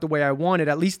turn out the way I wanted,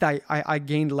 at least I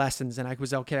gained lessons and I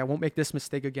was, okay, I won't make this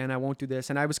mistake again. I won't do this.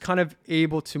 And I was kind of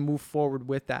able to move forward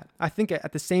with that. I think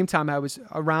at the same time, I was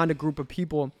around a group of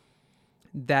people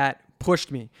that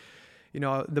pushed me.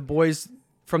 The boys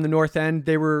from the North End,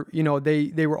 they were,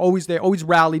 they always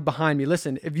rallied behind me.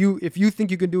 Listen, if you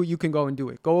think you can do it, you can go and do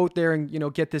it. Go out there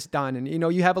and, get this done. And,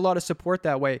 you have a lot of support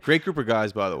that way. Great group of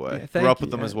guys, by the way. Grew up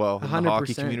with them as well. 100%. In the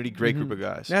hockey community, great group of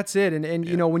guys. That's it. And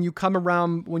when you come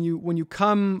around, when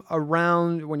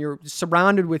you're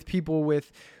surrounded with people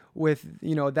with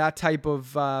that type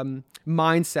of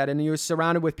mindset, and you're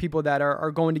surrounded with people that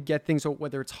are going to get things,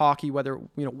 whether it's hockey, whether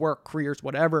work, careers,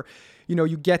 whatever,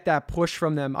 you get that push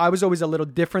from them. I was always a little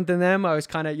different than them. I was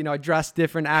kind of, I dressed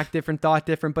different, act different, thought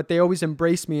different, but they always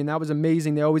embraced me, and that was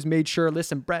amazing. They always made sure,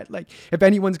 listen, Brett, like, if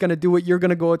anyone's going to do it, you're going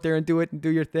to go out there and do it and do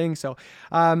your thing. So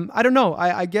I don't know.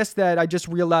 I guess that I just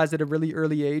realized at a really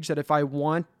early age that if I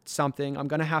want something, I'm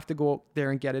going to have to go out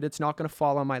there and get it. It's not going to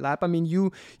fall on my lap. I mean,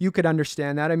 you could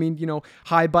understand that. I mean,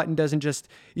 high button doesn't just,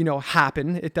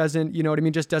 happen. It doesn't,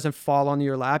 just doesn't fall on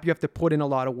your lap. You have to put in a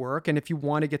lot of work. And if you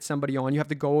want to get somebody on, you have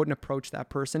to go out and approach that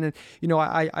person. And,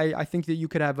 I think that you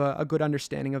could have a good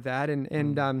understanding of that.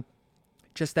 And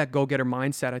just that go-getter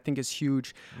mindset, I think, is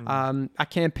huge. I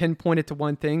can't pinpoint it to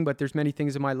one thing, but there's many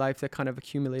things in my life that kind of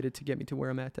accumulated to get me to where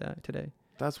I'm at today.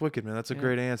 That's wicked, man. That's a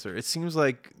great answer. It seems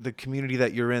like the community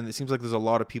that you're in, it seems like there's a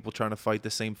lot of people trying to fight the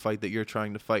same fight that you're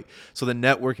trying to fight. So the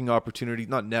networking opportunity,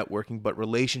 not networking, but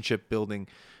relationship building,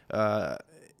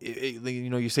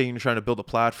 you're saying you're trying to build a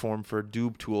platform for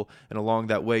Doob Tool, and along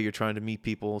that way you're trying to meet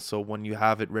people, so when you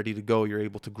have it ready to go, you're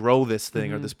able to grow this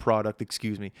thing or this product,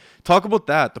 Talk about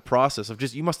that, the process of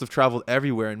you must have traveled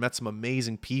everywhere and met some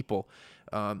amazing people.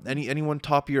 Anyone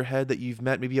top of your head that you've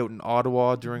met maybe out in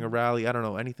Ottawa during a rally? I don't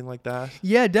know, anything like that?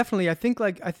 Yeah, definitely. I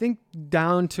think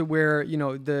down to where,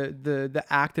 the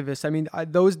activists, I mean,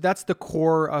 that's the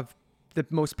core of the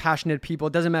most passionate people.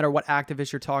 It doesn't matter what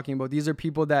activists you're talking about. These are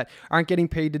people that aren't getting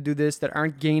paid to do this, that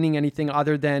aren't gaining anything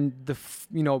other than the,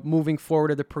 moving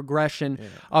forward or the progression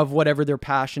of whatever their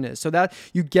passion is. So that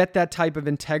you get that type of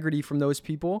integrity from those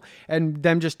people, and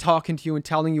them just talking to you and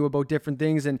telling you about different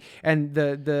things, and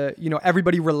the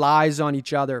everybody relies on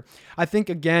each other. I think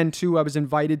again too, I was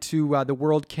invited to the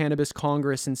World Cannabis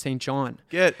Congress in St. John.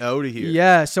 Get out of here.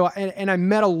 Yeah. So and I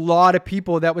met a lot of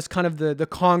people. That was kind of the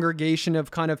congregation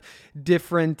of kind of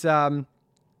different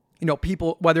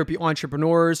people, whether it be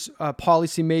entrepreneurs,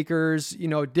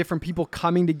 policymakers, different people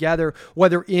coming together,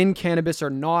 whether in cannabis or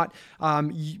not,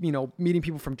 meeting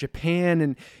people from Japan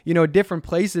and, different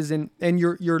places. And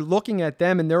you're looking at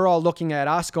them, and they're all looking at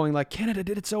us going like, Canada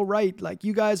did it so right. Like,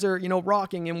 you guys are,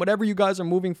 rocking, and whatever you guys are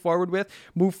moving forward with,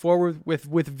 move forward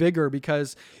with vigor,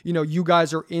 because, you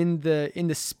guys are in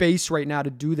the space right now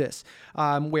to do this,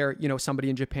 where,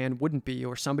 somebody in Japan wouldn't be,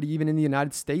 or somebody even in the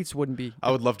United States wouldn't be. I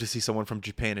would love to see someone from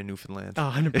Japan and Newfoundland.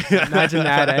 Oh, 100%. Imagine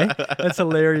that, eh? That's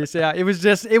hilarious. Yeah, it was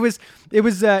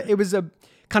a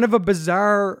kind of a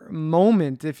bizarre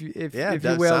moment, if you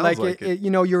will. Like,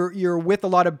 you're with a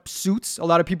lot of suits, a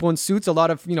lot of people in suits, a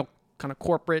lot of kind of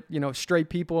corporate, straight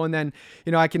people, and then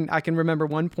I can remember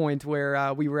one point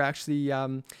where we were actually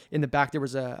in the back. There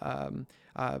was I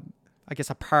guess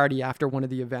a party after one of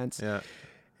the events. Yeah.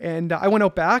 And I went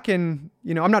out back, and,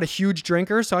 I'm not a huge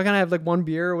drinker, so I kind of have like one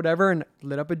beer or whatever, and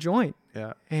lit up a joint.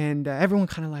 Yeah. And everyone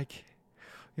kind of like,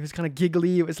 it was kind of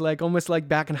giggly. It was like almost like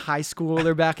back in high school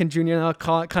or back in junior,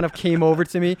 kind of came over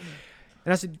to me.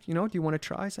 And I said, do you want to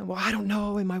try some? Well, I don't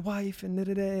know. And my wife and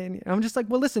da-da-da. And I'm just like,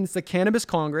 well, listen, it's the Cannabis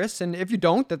Congress. And if you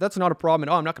don't, that's not a problem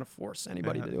at all. I'm not going to force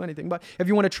anybody to do anything. But if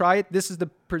you want to try it, this is the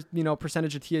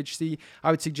percentage of THC. I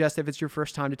would suggest, if it's your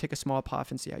first time, to take a small puff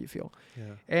and see how you feel. Yeah.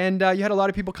 And you had a lot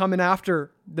of people coming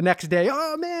after the next day.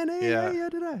 Oh, man. Hey, yeah.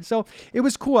 Da-da. So it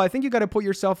was cool. I think you got to put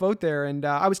yourself out there. And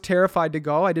I was terrified to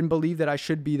go. I didn't believe that I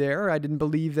should be there. I didn't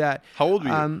believe that. How old were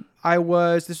you?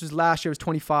 This was last year, I was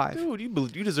 25.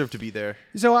 Dude, you deserve to be there.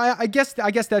 So I guess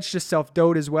that's just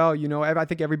self-doubt as well. I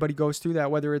think everybody goes through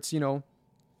that, whether it's,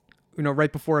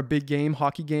 right before a big game,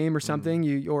 hockey game or something,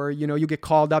 you get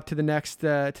called up to the next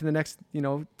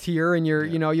tier, and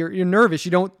you're nervous.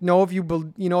 You don't know if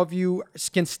you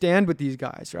can stand with these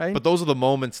guys, right? But those are the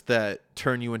moments that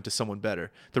turn you into someone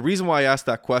better. The reason why I asked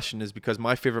that question is because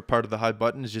my favorite part of the high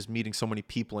button is just meeting so many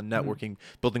people and networking,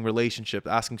 building relationships,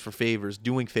 asking for favors,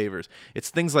 doing favors. It's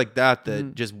things like that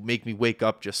just make me wake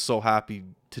up just so happy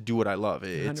to do what I love.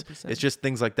 It's just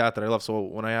things like that I love. So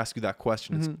when I ask you that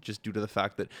question, it's just due to the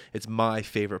fact that it's my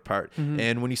favorite part.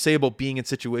 And when you say about being in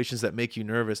situations that make you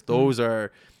nervous, those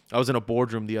are. I was in a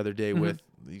boardroom the other day with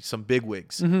some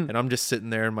bigwigs, and I'm just sitting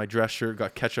there in my dress shirt,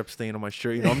 got ketchup stain on my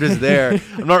shirt. I'm just there.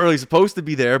 I'm not really supposed to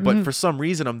be there, but for some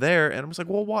reason I'm there, and I'm just like,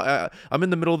 well, why? I'm in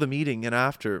the middle of the meeting, and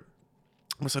after,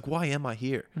 I was like, why am I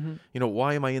here?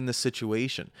 Why am I in this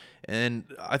situation? And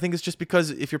I think it's just because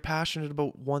if you're passionate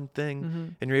about one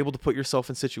thing and you're able to put yourself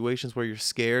in situations where you're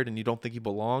scared and you don't think you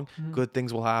belong, good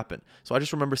things will happen. So I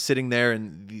just remember sitting there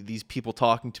and these people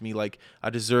talking to me like I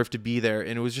deserve to be there.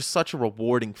 And it was just such a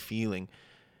rewarding feeling.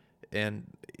 And,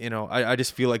 I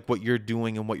just feel like what you're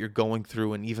doing and what you're going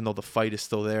through, and even though the fight is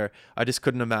still there, I just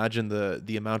couldn't imagine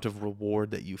the amount of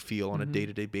reward that you feel on a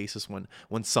day-to-day basis when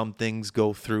some things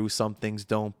go through, some things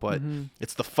don't. But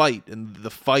it's the fight, and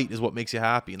the fight is what makes you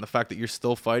happy. And the fact that you're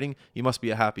still fighting, you must be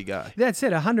a happy guy. That's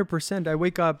it, 100%. I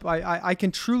wake up, I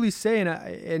can truly say,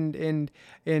 and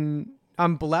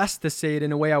I'm blessed to say it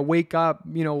in a way. I wake up,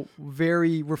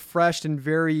 very refreshed and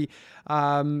very,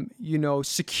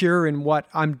 secure in what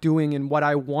I'm doing and what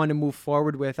I want to move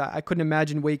forward with. I couldn't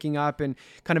imagine waking up and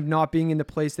kind of not being in the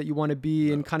place that you want to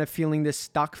be and kind of feeling this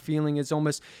stuck feeling.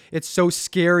 It's so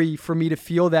scary for me to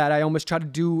feel that. I almost try to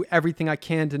do everything I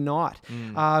can to not.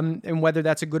 And whether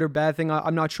that's a good or bad thing,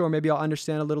 I'm not sure. Maybe I'll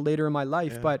understand a little later in my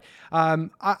life. Yeah. But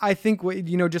I think,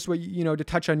 to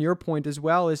touch on your point as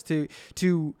well, is to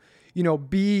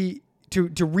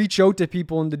reach out to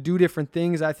people and to do different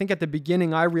things. I think at the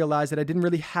beginning I realized that I didn't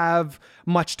really have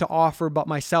much to offer but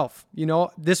myself.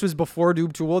 This was before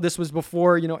Doob Tool. This was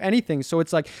before, anything. So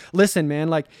it's like, listen, man,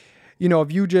 like,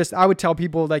 if I would tell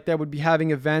people like that would be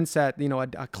having events at,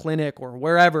 a clinic or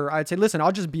wherever, I'd say, listen,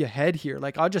 I'll just be a head here.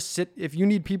 Like, I'll just sit. If you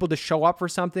need people to show up for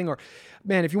something, or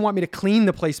man, if you want me to clean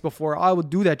the place before, I will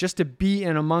do that just to be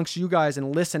in amongst you guys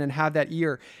and listen and have that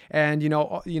ear. And,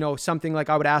 something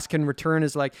like I would ask in return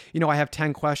is like, I have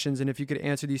 10 questions. And if you could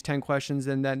answer these 10 questions,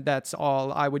 then that's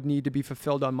all I would need to be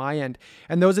fulfilled on my end.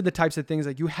 And those are the types of things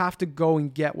like you have to go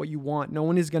and get what you want. No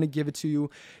one is going to give it to you.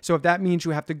 So if that means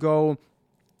you have to go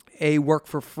A, work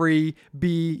for free,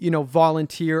 B,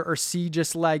 volunteer, or C,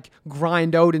 just like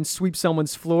grind out and sweep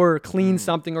someone's floor or clean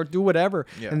something or do whatever.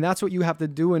 Yeah. And that's what you have to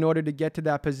do in order to get to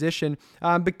that position.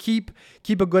 But keep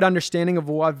a good understanding of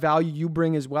what value you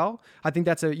bring as well. I think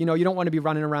that's you don't want to be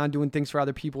running around doing things for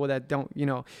other people that don't,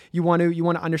 you want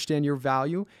to understand your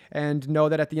value and know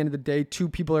that at the end of the day, two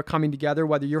people are coming together,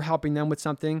 whether you're helping them with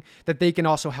something, that they can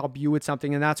also help you with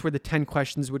something. And that's where the 10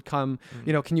 questions would come.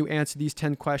 Can you answer these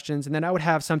 10 questions? And then I would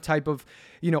have some type of,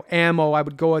 ammo. I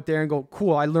would go out there and go,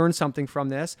 cool, I learned something from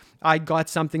this. I got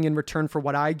something in return for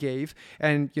what I gave,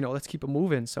 and, let's keep it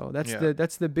moving. So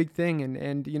that's the big thing.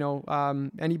 And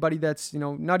anybody that's,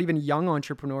 not even a young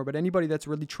entrepreneur, but anybody that's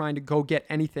really trying to go get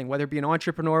anything, whether it be an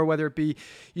entrepreneur, whether it be,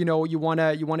 you want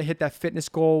to hit that fitness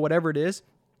goal, whatever it is,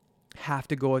 have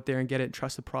to go out there and get it and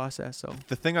trust the process. So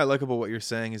the thing I like about what you're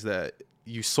saying is that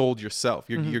you sold yourself.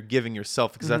 You're giving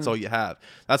yourself, because that's all you have.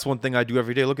 That's one thing I do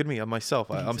every day. Look at me. I'm myself.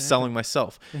 I'm selling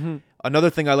myself.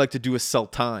 Another thing I like to do is sell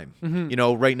time.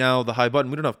 Right now, the High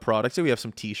Button, we don't have products. We have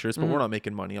some t-shirts, but we're not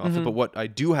making money off it. But what I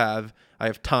do have, I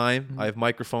have time, I have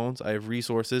microphones, I have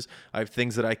resources, I have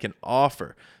things that I can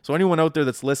offer. So anyone out there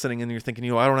that's listening and you're thinking,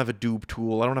 I don't have a Doob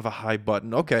Tool, I don't have a High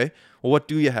Button. Okay, well, what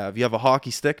do you have? You have a hockey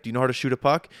stick. Do you know how to shoot a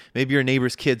puck? Maybe your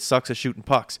neighbor's kid sucks at shooting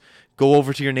pucks. Go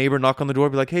over to your neighbor, knock on the door,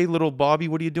 be like, hey, little Bobby,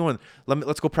 what are you doing?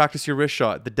 Let's go practice your wrist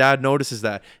shot. The dad notices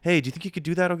that. Hey, do you think you could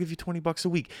do that? I'll give you $20 a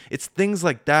week. It's things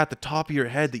like that, the top of your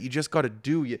head, that you just got to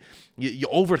do. You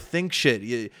overthink shit.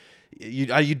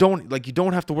 You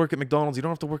don't have to work at McDonald's. You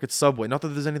don't have to work at Subway. Not that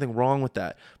there's anything wrong with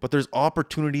that, but there's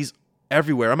opportunities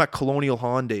everywhere. I'm at Colonial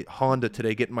Honda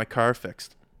today getting my car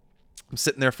fixed. I'm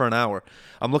sitting there for an hour.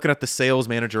 I'm looking at the sales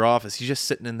manager office. He's just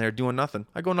sitting in there doing nothing.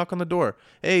 I go knock on the door.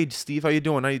 Hey, Steve, how you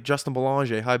doing? I'm Justin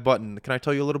Belanger, High Button. Can I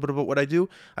tell you a little bit about what I do?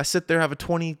 I sit there, have a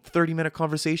 20, 30-minute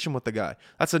conversation with the guy.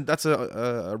 That's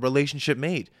a relationship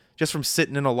made just from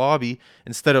sitting in a lobby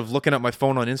instead of looking at my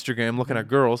phone on Instagram, looking at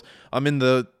girls. I'm in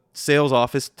the sales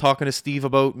office talking to Steve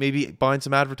about maybe buying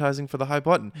some advertising for the High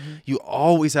Button. You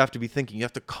always have to be thinking. You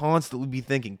have to constantly be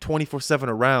thinking 24/7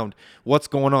 around what's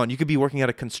going on. You could be working at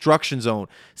a construction zone,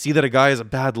 see that a guy has a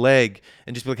bad leg,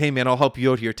 and just be like, hey man, I'll help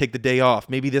you out here, take the day off.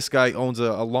 Maybe this guy owns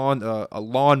a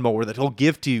lawnmower that he'll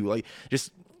give to you. Like,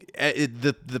 just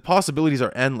the possibilities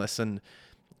are endless. And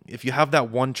if you have that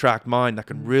one-track mind, that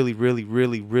can really, really,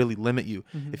 really, really limit you.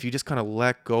 If you just kind of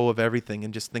let go of everything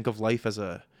and just think of life as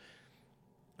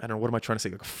I don't know, what am I trying to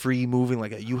say? Like free moving,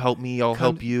 like you help me, I'll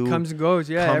help you. Comes and goes,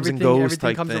 yeah. Everything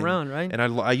comes around, right? And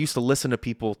I used to listen to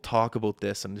people talk about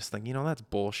this and just think, that's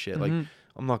bullshit. Like,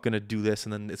 I'm not going to do this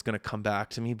and then it's going to come back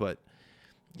to me, but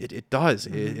it does.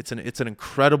 It's an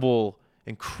incredible,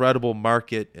 incredible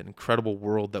market, an incredible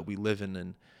world that we live in.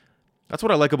 And that's what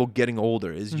I like about getting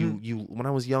older is you when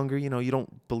I was younger, you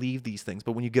don't believe these things,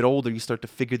 but when you get older, you start to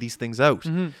figure these things out.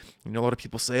 A lot of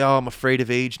people say, oh, I'm afraid of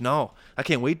age. No, I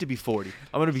can't wait to be 40.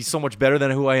 I'm going to be so much better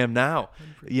than who I am now.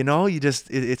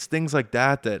 It's things like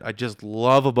that I just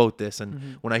love about this.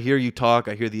 And when I hear you talk,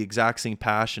 I hear the exact same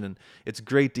passion, and it's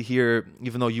great to hear,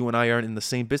 even though you and I aren't in the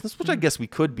same business, which I guess we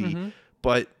could be,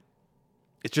 but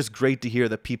it's just great to hear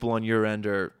that people on your end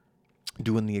are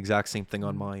doing the exact same thing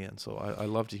on my end. So I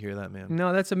love to hear that, man.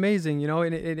 No, that's amazing.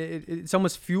 And it's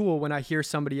almost fuel when I hear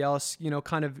somebody else,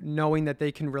 kind of knowing that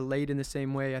they can relate in the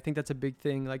same way. I think that's a big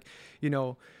thing. Like,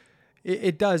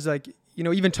 it does, like,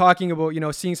 even talking about,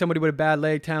 you seeing somebody with a bad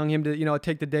leg, telling him to,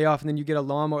 take the day off, and then you get a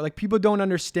lawnmower. Like, people don't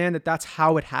understand that that's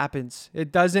how it happens.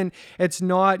 It's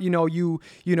not, you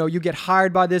get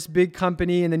hired by this big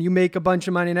company and then you make a bunch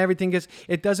of money and everything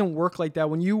it doesn't work like that.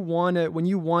 When you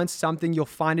want something, you'll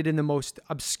find it in the most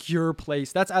obscure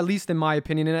place. That's at least in my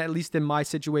opinion, and at least in my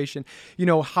situation,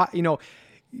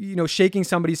 shaking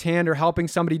somebody's hand or helping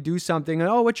somebody do something. And,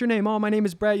 oh, what's your name? Oh, my name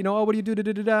is Brett. Oh, what do you do? Da,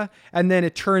 da, da, da. And then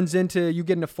it turns into you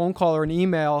getting a phone call or an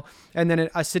email, and then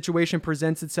a situation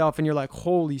presents itself, and you're like,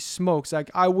 holy smokes. Like,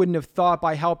 I wouldn't have thought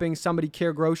by helping somebody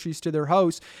carry groceries to their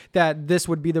house that this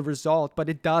would be the result, but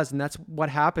it does. And that's what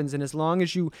happens. And as long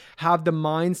as you have the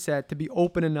mindset to be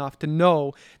open enough to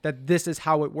know that this is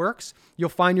how it works, you'll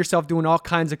find yourself doing all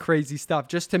kinds of crazy stuff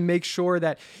just to make sure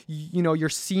that, you're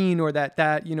seen, or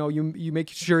that you make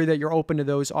sure that you're open to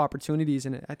those opportunities.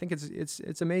 And I think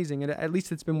it's amazing, and at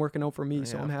least it's been working out for me.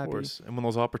 So I'm happy. Of course. And when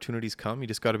those opportunities come, you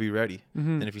just got to be ready.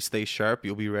 And if you stay sharp,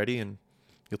 you'll be ready, and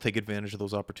you'll take advantage of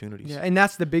those opportunities. Yeah, and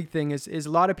that's the big thing is a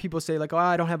lot of people say, like, oh,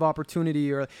 I don't have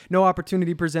opportunity, or no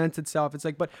opportunity presents itself. It's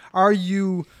like, but are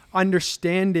you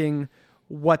understanding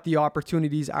what the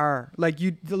opportunities are? Like,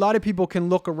 a lot of people can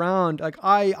look around. Like,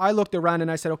 I looked around and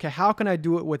I said, okay, how can I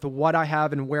do it with what I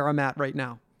have and where I'm at right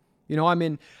now? I'm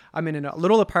in a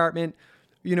little apartment.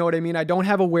 You know what I mean? I don't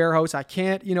have a warehouse. I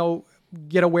can't,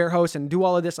 get a warehouse and do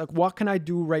all of this. Like, what can I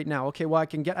do right now? Okay, well, I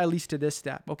can get at least to this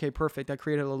step. Okay, perfect. I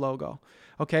created a logo.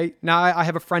 Okay, now I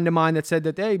have a friend of mine that said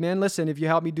that, hey, man, listen, if you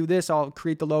help me do this, I'll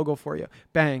create the logo for you.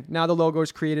 Bang. Now the logo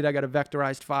is created. I got a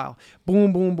vectorized file.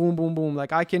 Boom, boom, boom, boom, boom.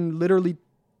 Like, I can literally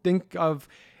think of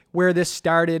where this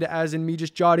started as in me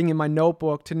just jotting in my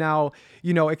notebook to now,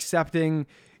 accepting,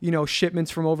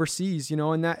 shipments from overseas,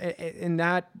 and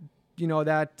that,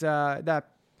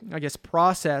 I guess,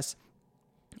 process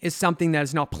is something that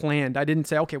is not planned. I didn't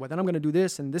say, okay, well, then I'm going to do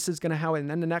this and this is going to happen. And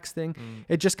then the next thing,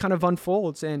 it just kind of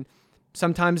unfolds. And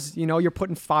sometimes, you're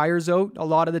putting fires out a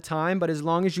lot of the time, but as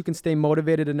long as you can stay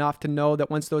motivated enough to know that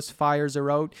once those fires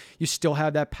are out, you still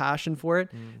have that passion for it,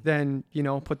 then,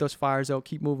 put those fires out,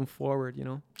 keep moving forward,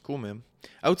 Cool, man.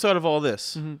 Outside of all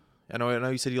this, I know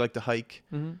you said you like to hike.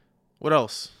 What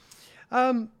else?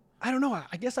 I don't know.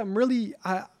 I guess I'm really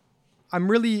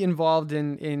involved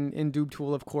in Doob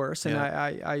Tool, of course, and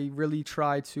I really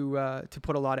try to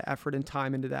put a lot of effort and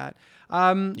time into that.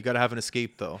 You got to have an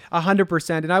escape, though. 100%,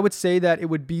 and I would say that it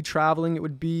would be traveling. It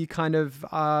would be kind of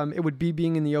it would be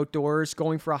being in the outdoors,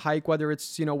 going for a hike, whether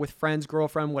it's with friends,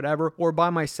 girlfriend, whatever, or by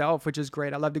myself, which is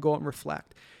great. I love to go out and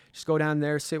reflect. Just go down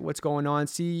there, sit what's going on,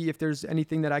 see if there's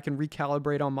anything that I can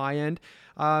recalibrate on my end.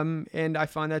 And I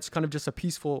find that's kind of just a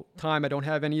peaceful time. I don't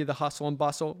have any of the hustle and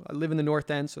bustle. I live in the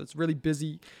North End, so it's really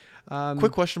busy.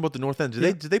 Quick question about the North End.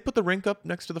 Did they put the rink up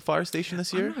next to the fire station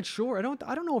this year? I'm not sure. I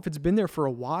don't know if it's been there for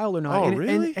a while or not. Oh,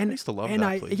 really? I used to love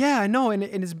that place. Yeah, I know. And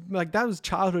it's like, that was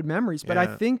childhood memories. But I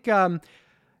think, and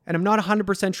I'm not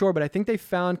 100% sure, but I think they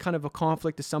found kind of a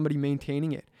conflict to somebody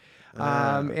maintaining it.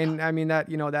 And I mean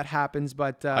that happens,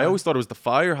 but I always thought it was the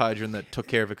fire hydrant that took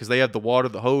care of it because they had the water,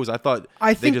 the hose. I thought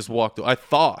they just walked. I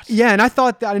thought. Yeah, and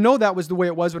I know that was the way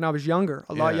it was when I was younger,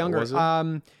 a lot younger. Was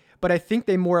it? But I think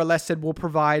they more or less said we'll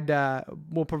provide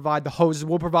the hoses,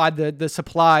 we'll provide the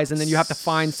supplies, and then you have to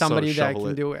find somebody that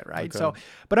can do it, right? Okay. So,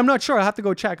 but I'm not sure. I have to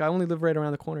go check. I only live right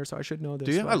around the corner, so I should know this.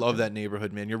 Do you? I love that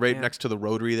neighborhood, man. You're right next to the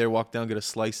Rotary there. Walk down, get a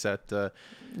slice at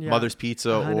Mother's Pizza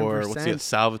 100%. Or what's it,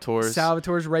 Salvatore's.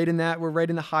 Salvatore's right in that. We're right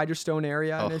in the Hydrostone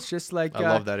area, and it's just like I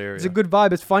love that area. It's a good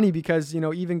vibe. It's funny because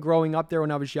even growing up there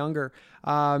when I was younger,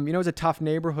 it was a tough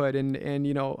neighborhood, and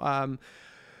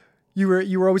you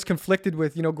were always conflicted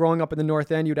with, growing up in the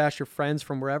North End, you'd ask your friends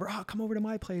from wherever, oh, come over to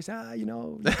my place.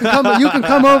 You can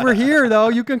come over here though.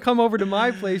 You can come over to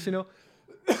my place,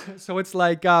 So it's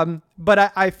like,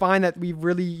 but I find that we've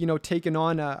really, taken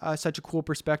on such a cool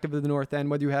perspective of the North End,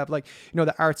 whether you have like,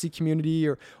 the artsy community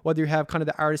or whether you have kind of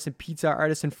the artists in pizza,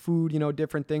 artists in food,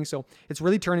 different things. So it's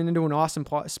really turning into an awesome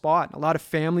spot. A lot of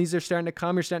families are starting to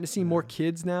come. You're starting to see more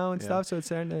kids now and stuff. So it's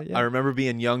starting to, I remember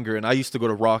being younger and I used to go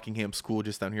to Rockingham School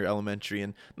just down here, elementary,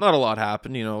 and not a lot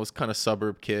happened. It was kind of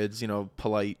suburb kids,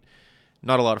 polite.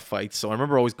 Not a lot of fights. So I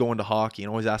remember always going to hockey and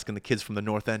always asking the kids from the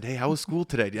North End, hey, how was school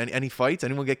today? Any fights?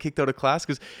 Anyone get kicked out of class?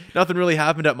 Because nothing really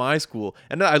happened at my school.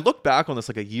 And I look back on this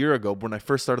like a year ago when I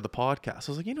first started the podcast.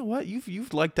 I was like, you know what?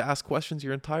 You've liked to ask questions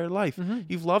your entire life.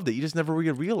 You've loved it. You just never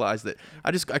really realized it.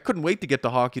 I couldn't wait to get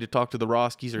to hockey to talk to the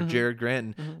Roskis or Jared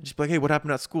Grant and just be like, hey, what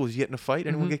happened at school? Did you get in a fight?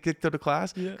 Anyone get kicked out of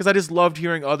class? Because I just loved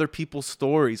hearing other people's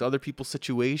stories, other people's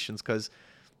situations, because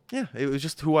yeah, it was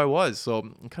just who I was. So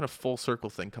kind of full circle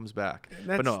thing comes back.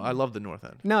 But no, I love the North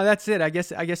End. No, that's it. I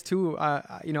guess too,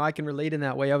 I can relate in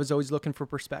that way. I was always looking for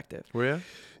perspective. Were you?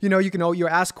 You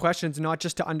ask questions not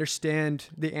just to understand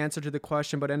the answer to the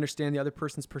question, but understand the other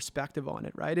person's perspective on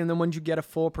it, right? And then once you get a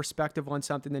full perspective on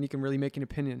something, then you can really make an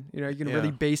opinion. You can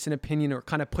really base an opinion or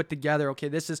kind of put together, okay,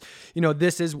 this is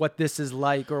what this is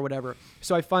like or whatever.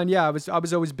 So I find, I was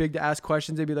always big to ask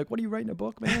questions. They'd be like, what are you writing a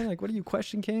book, man? Like, what are you,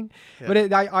 question king? Yeah.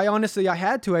 But I honestly, I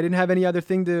had to. I didn't have any other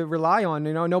thing to rely on.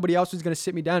 Nobody else was going to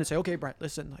sit me down and say, okay, Brett,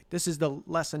 listen, like this is the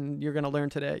lesson you're going to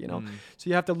learn today. So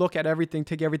you have to look at everything,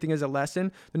 take everything as a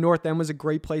lesson. The North End was a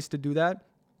great place to do that.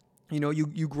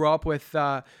 You grow up with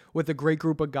a great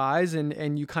group of guys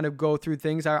and you kind of go through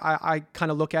things. I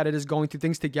kind of look at it as going through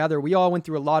things together. We all went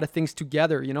through a lot of things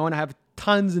together, and I have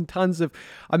tons and tons of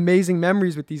amazing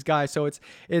memories with these guys. So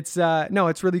it's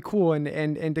really cool.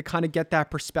 And to kind of get that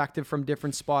perspective from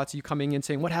different spots, you coming in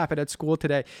saying, what happened at school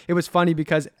today? It was funny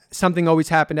because something always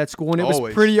happened at school, and it was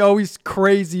always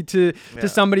crazy to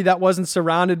somebody that wasn't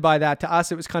surrounded by that. To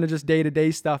us, it was kind of just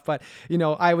day-to-day stuff. But,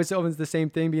 I was always the same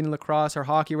thing, being in lacrosse or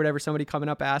hockey or whatever, somebody coming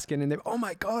up asking, and they, oh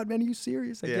my God, man, are you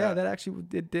serious? Like, yeah, that actually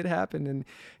did happen. And,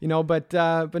 but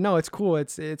no, it's cool.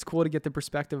 It's cool to get the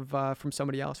perspective from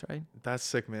somebody else, right? That's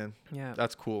sick, man. Yeah.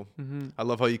 That's cool. Mm-hmm. I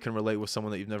love how you can relate with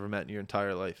someone that you've never met in your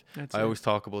entire life. I always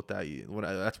talk about that.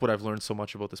 That's what I've learned so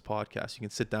much about this podcast. You can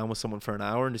sit down with someone for an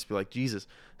hour and just be like, Jesus,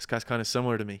 this guy's kind of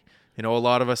similar to me. You know, a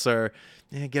lot of us are,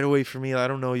 get away from me. I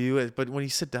don't know you. But when you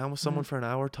sit down with someone for an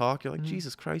hour, talk, you're like,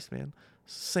 Jesus Christ, man.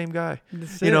 Same guy.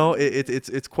 You know,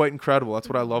 it's quite incredible. That's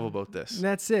what I love about this.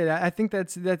 That's it. I think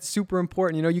that's super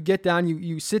important. You know, you get down,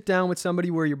 you sit down with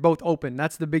somebody where you're both open.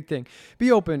 That's the big thing.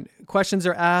 Be open. Questions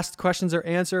are asked, questions are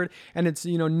answered, and it's,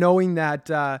 knowing that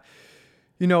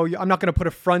I'm not going to put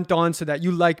a front on so that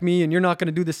you like me and you're not going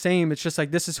to do the same. It's just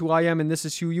like, this is who I am and this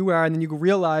is who you are. And then you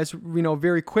realize,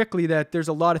 very quickly that there's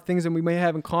a lot of things that we may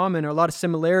have in common or a lot of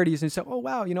similarities. And you say, oh,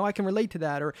 wow, I can relate to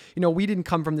that. Or, we didn't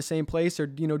come from the same place or,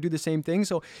 do the same thing.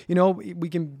 So, we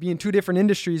can be in two different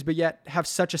industries, but yet have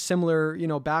such a similar,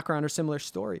 background or similar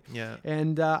story. Yeah.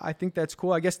 And I think that's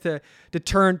cool. I guess to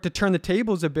turn the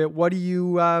tables a bit, what do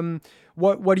you...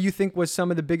 What do you think was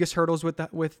some of the biggest hurdles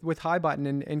with High Button,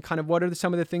 and kind of what are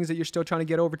some of the things that you're still trying to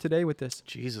get over today with this?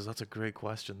 Jesus, that's a great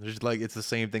question. There's it's the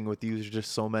same thing with you. There's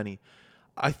just so many.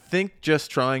 I think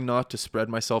just trying not to spread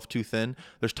myself too thin.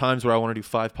 There's times where I want to do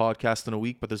 5 podcasts in a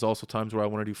week, but there's also times where I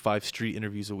want to do 5 street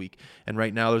interviews a week. And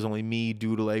right now there's only me,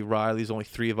 Doodle, Riley. There's only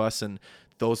 3 of us, and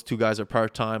those 2 guys are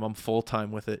part-time. I'm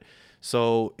full-time with it.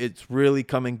 So it's really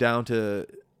coming down to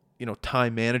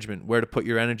time management, where to put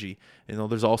your energy.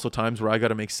 There's also times where I got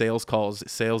to make sales calls,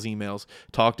 sales emails,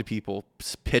 talk to people,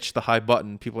 pitch the High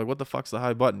Button. People are like, what the fuck's the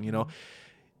High Button,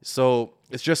 So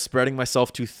it's just spreading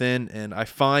myself too thin. And I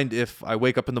find if I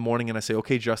wake up in the morning and I say,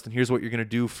 okay, Justin, here's what you're going to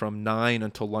do from 9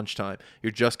 until lunchtime.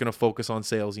 You're just going to focus on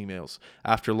sales emails.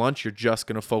 After lunch, you're just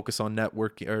going to focus on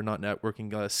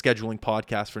scheduling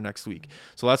podcasts for next week.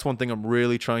 So that's one thing I'm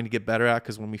really trying to get better at,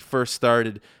 because when we first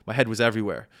started, my head was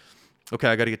everywhere. Okay,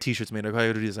 I got to get t-shirts made. I got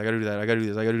to do this. I got to do that. I got to do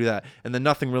this. I got to do that. And then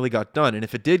nothing really got done. And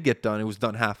if it did get done, it was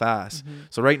done half-ass. Mm-hmm.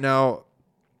 So right now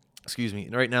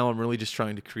I'm really just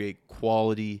trying to create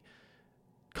quality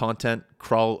content,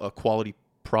 a quality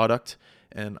product.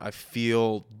 And I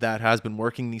feel that has been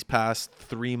working these past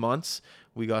 3 months.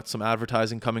 We got some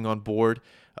advertising coming on board.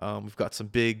 We've got some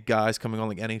big guys coming on,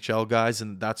 like NHL guys,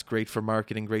 and that's great for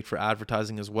marketing, great for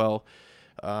advertising as well.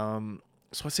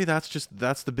 So I say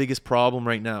that's the biggest problem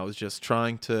right now, is just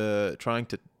trying to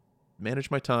manage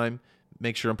my time,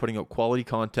 make sure I'm putting out quality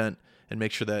content, and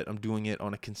make sure that I'm doing it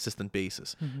on a consistent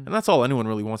basis. Mm-hmm. And that's all anyone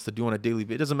really wants to do on a daily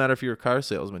basis. It doesn't matter if you're a car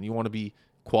salesman. You want to be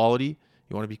quality,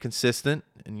 you want to be consistent,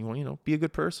 and you want to be a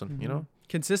good person. Mm-hmm.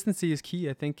 Consistency is key,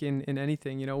 I think, in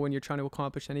anything, when you're trying to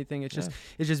accomplish anything. It's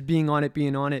just being on it,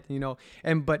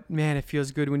 but man, it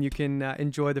feels good when you can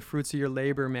enjoy the fruits of your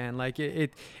labor, man. Like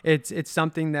it's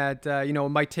something that, it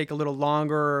might take a little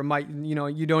longer, or might,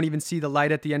 you don't even see the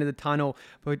light at the end of the tunnel,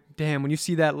 but damn, when you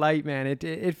see that light, man,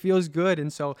 it feels good.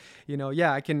 And so,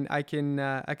 I can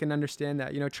understand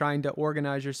that, trying to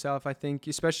organize yourself, I think,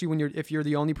 especially if you're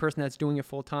the only person that's doing it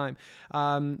full time,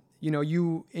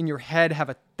 you in your head have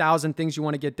 1,000 things you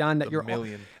want to get done, that you're a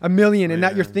million, and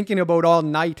that you're thinking about all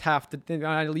night.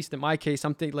 At least in my case,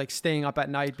 I'm thinking like staying up at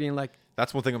night, being like.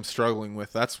 That's one thing I'm struggling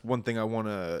with. That's one thing I want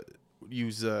to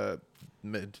use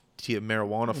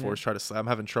marijuana for. Is try to. I'm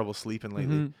having trouble sleeping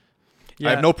lately. Mm-hmm. Yeah.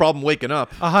 I have no problem waking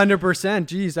up. 100%.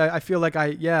 Geez, I feel like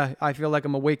I feel like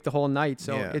I'm awake the whole night.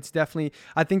 So it's definitely.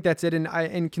 I think that's it.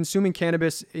 And consuming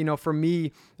cannabis, for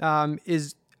me,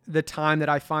 is the time that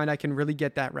I find I can really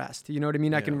get that rest. You know what I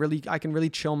mean? Yeah. I can really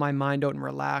chill my mind out and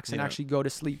relax and actually go to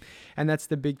sleep. And that's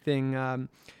the big thing.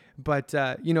 It's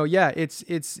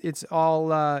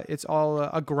all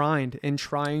a grind in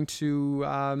trying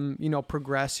to,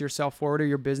 progress yourself forward, or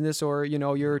your business, or,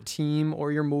 your team,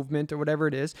 or your movement, or whatever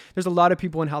it is. There's a lot of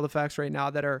people in Halifax right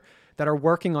now that are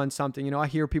working on something. I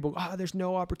hear people, there's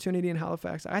no opportunity in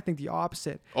Halifax. I think the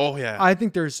opposite. Oh yeah. I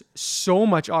think there's so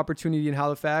much opportunity in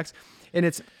Halifax, and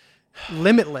it's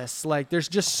limitless. Like, there's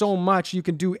just so much. You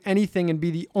can do anything and be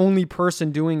the only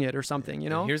person doing it or something,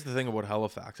 And here's the thing about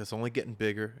Halifax. It's only getting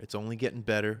bigger. It's only getting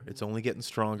better. It's only getting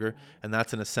stronger. And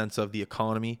that's in a sense of the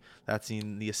economy. That's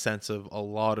in the sense of a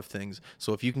lot of things.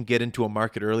 So if you can get into a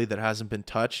market early that hasn't been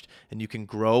touched, and you can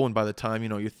grow, and by the time,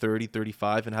 you're 30,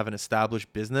 35 and have an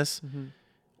established business, mm-hmm.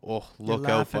 Oh, look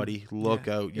out, buddy. Look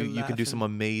out. You can do some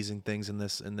amazing things in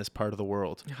this part of the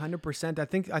world. 100%. I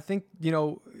think,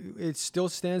 it still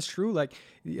stands true. Like,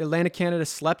 Atlantic Canada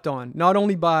slept on, not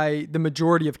only by the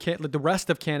majority of the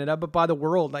rest of Canada, but by the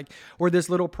world. Like, we're this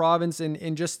little province,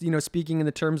 and just, speaking in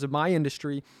the terms of my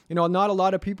industry, not a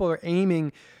lot of people are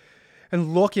aiming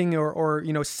and looking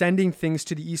or sending things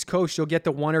to the East Coast. You'll get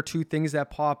the 1 or 2 things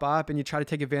that pop up, and you try to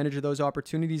take advantage of those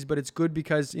opportunities. But it's good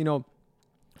because,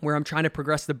 where I'm trying to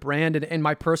progress the brand and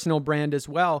my personal brand as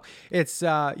well. It's,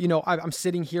 I'm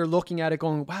sitting here looking at it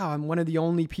going, wow, I'm one of the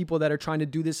only people that are trying to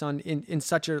do this in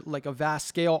such a vast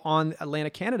scale on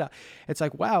Atlantic, Canada. It's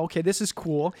like, wow, okay, this is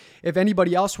cool. If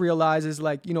anybody else realizes,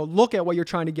 look at what you're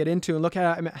trying to get into and look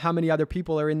at how many other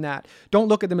people are in that. Don't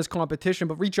look at them as competition,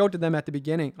 but reach out to them at the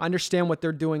beginning. Understand what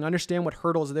they're doing. Understand what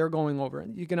hurdles they're going over.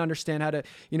 And you can understand how to,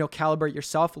 calibrate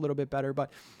yourself a little bit better.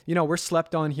 But, we're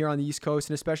slept on here on the East Coast,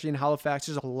 and especially in Halifax,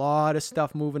 there's a lot of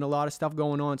stuff moving, a lot of stuff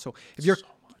going on. So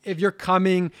if you're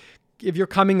coming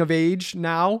of age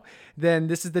now, then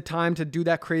this is the time to do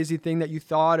that crazy thing that you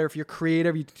thought. Or if you're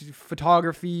creative, you do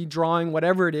photography, drawing,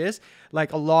 whatever it is,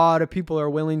 a lot of people are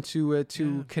willing to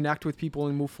connect with people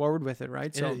and move forward with it,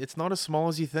 right? So it's not as small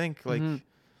as you think.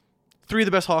 Three of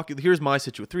the best here's my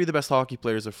situation. Three of the best hockey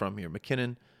players are from here: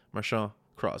 McKinnon, Marchand,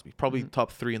 Crosby, probably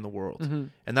top 3 in the world.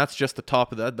 And that's just the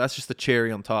top of that. That's just the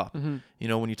cherry on top. When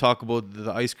you talk about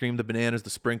the ice cream, the bananas, the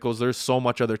sprinkles, there's so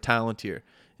much other talent here.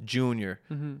 Junior,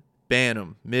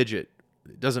 Bantam, midget.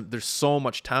 There's so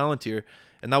much talent here.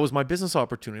 And that was my business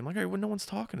opportunity. I'm like, all right, well, no one's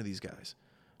talking to these guys.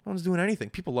 No one's doing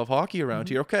anything. People love hockey around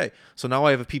here. Okay. So now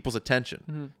I have people's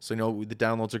attention. So, the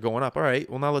downloads are going up. All right.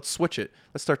 Well, now let's switch it.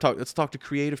 Let's talk to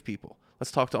creative people.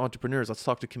 Let's talk to entrepreneurs. Let's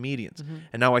talk to comedians.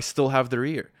 And now I still have their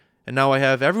ear. And now I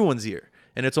have everyone's ear,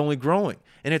 and it's only growing.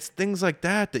 And it's things like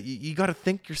that you got to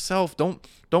think yourself. Don't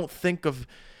think of,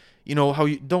 how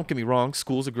you. Don't get me wrong.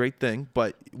 School's a great thing,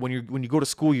 but when you go to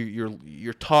school,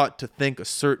 you're taught to think a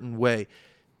certain way.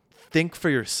 Think for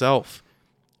yourself.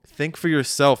 Think for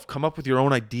yourself. Come up with your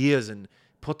own ideas and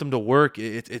put them to work.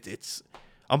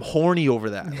 I'm horny over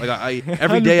that.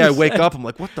 Every day I wake up, I'm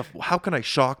like, how can I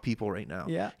shock people right now?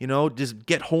 Yeah. Just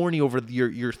get horny over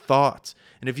your thoughts.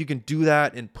 And if you can do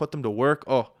that and put them to work,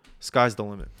 sky's the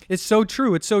limit. It's so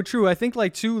true. It's so true. I think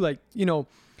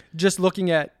just looking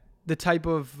at the type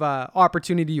of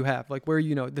opportunity you have, where,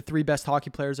 the 3 best hockey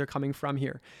players are coming from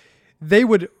here, they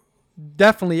would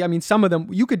definitely, some of them,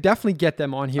 you could definitely get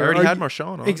them on here. I already had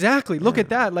Marchand on. Exactly. Look at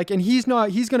that. And he's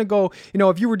going to go,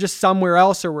 if you were just somewhere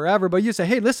else or wherever, but you say,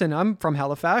 hey, listen, I'm from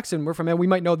Halifax and we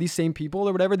might know these same people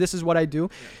or whatever. This is what I do.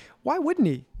 Yeah. Why wouldn't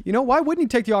he? Why wouldn't he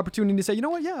take the opportunity to say, you know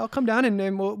what? Yeah, I'll come down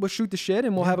and we'll shoot the shit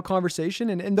and we'll have a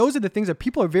conversation. And those are the things that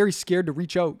people are very scared to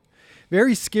reach out.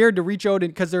 Very scared to reach out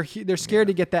because they're scared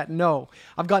to get that no.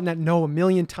 I've gotten that no a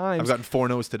million times. I've gotten 4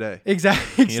 no's today.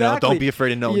 Exactly. Don't be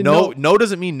afraid of no. No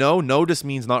doesn't mean no. No just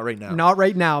means not right now. Not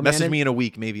right now, man. Message me in a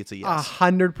week, maybe it's a yes.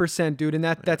 100%, dude. And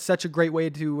that's such a great way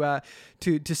to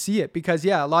see it, because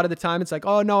a lot of the time it's like,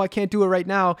 oh no, I can't do it right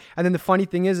now. And then the funny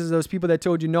thing is those people that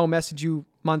told you no message you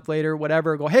month later,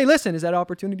 whatever, go, hey, listen, is that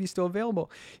opportunity still available?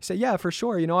 You say, yeah, for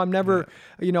sure. I'm never,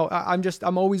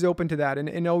 I'm always open to that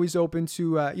and always open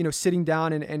to, sitting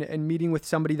down and meeting with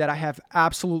somebody that I have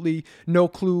absolutely no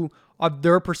clue of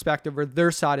their perspective or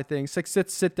their side of things.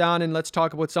 Sit down and let's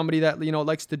talk about somebody that,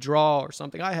 likes to draw or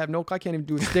something. I can't even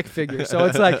do a stick figure. So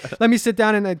it's like, let me sit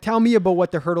down and tell me about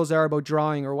what the hurdles are about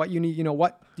drawing, or what you need,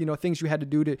 things you had to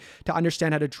do to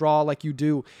understand how to draw like you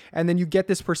do. And then you get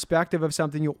this perspective of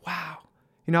something, wow.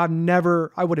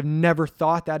 I would have never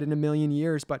thought that in a million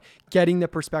years, but getting the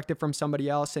perspective from somebody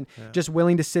else and just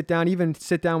willing to sit down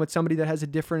with somebody that has a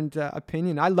different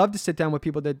opinion. I love to sit down with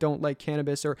people that don't like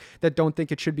cannabis or that don't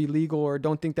think it should be legal or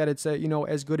don't think that it's,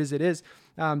 as good as it is.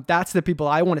 That's the people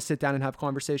I want to sit down and have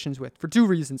conversations with for 2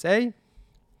 reasons. A,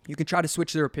 you can try to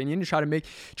switch their opinion, you try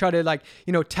to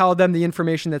tell them the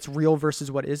information that's real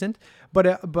versus what isn't. But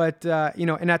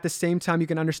and at the same time, you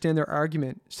can understand their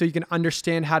argument, so you can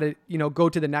understand how to, go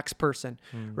to the next person,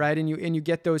 right? And you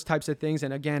get those types of things.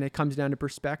 And again, it comes down to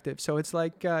perspective. So it's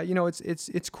like,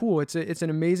 it's cool. It's an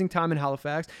amazing time in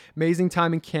Halifax, amazing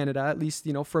time in Canada, at least,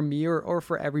 for me or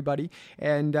for everybody.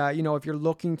 And, if you're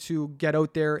looking to get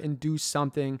out there and do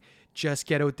something, just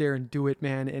get out there and do it,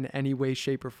 man, in any way,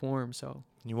 shape, or form. So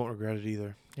you won't regret it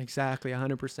either. Exactly,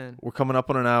 100%. We're coming up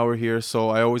on an hour here, so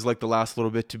I always like the last little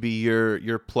bit to be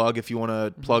your plug. If you want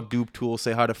to plug Doob Tool,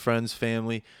 say hi to friends,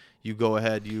 family, you go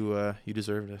ahead. You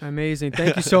deserved it. Amazing.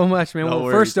 Thank you so much, man.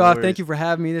 First off, thank you for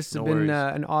having me. This has been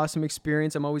an awesome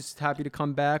experience. I'm always happy to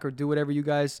come back or do whatever you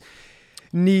guys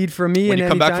need for me. When you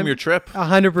come back from your trip,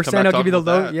 100%, I'll give you the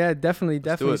load. Yeah, definitely.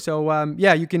 So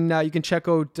you can check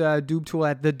out Doob Tool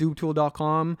at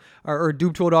thedoobtool.com or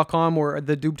doobtool.com or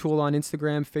the Doob Tool on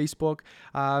Instagram, Facebook.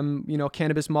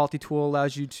 Cannabis multi-tool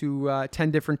allows you to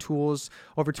 10 different tools,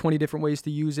 over 20 different ways to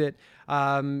use it.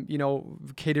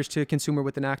 Caters to a consumer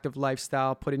with an active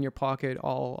lifestyle, put in your pocket,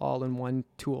 all in one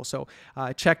tool. So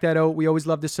check that out. We always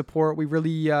love the support. We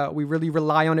really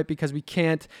rely on it because we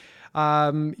can't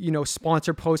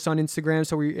sponsor posts on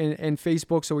Instagram and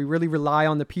Facebook. So we really rely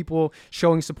on the people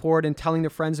showing support and telling their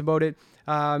friends about it.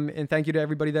 And thank you to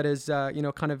everybody that has,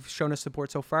 kind of shown us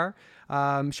support so far.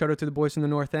 Shout out to the boys from the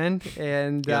North End.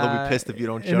 And they'll be pissed if you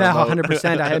don't shout them out.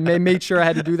 100%. I had made sure I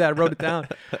had to do that. I wrote it down.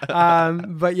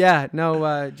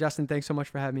 Justin, thanks so much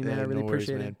for having me, man. I really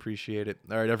appreciate it. Appreciate it.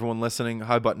 All right, everyone listening,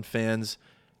 High Button fans,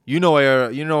 I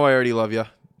already love you.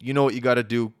 You know what you got to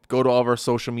do. Go to all of our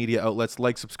social media outlets.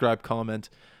 Like, subscribe, comment.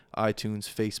 iTunes,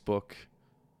 Facebook,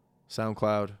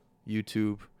 SoundCloud,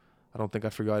 YouTube. I don't think I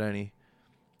forgot any.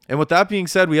 And with that being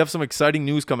said, we have some exciting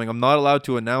news coming. I'm not allowed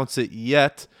to announce it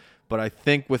yet, but I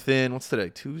think within, what's today,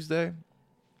 Tuesday?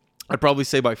 I'd probably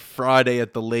say by Friday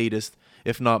at the latest,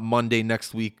 if not Monday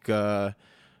next week,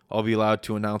 I'll be allowed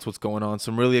to announce what's going on.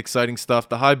 Some really exciting stuff.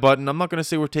 The High Button, I'm not going to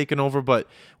say we're taking over, but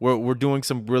we're doing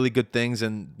some really good things,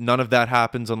 and none of that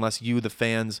happens unless you, the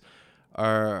fans,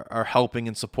 are helping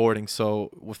and supporting. So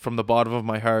from the bottom of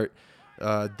my heart,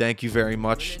 thank you very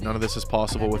much. None of this is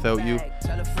possible without you.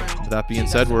 With that being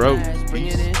said, we're out.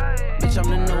 Peace. Bitch, I'm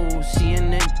the new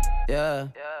CNN. Yeah.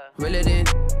 Reel it in.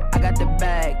 I got the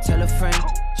bag. Tell a friend.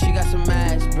 She got some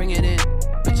ass. Bring it in.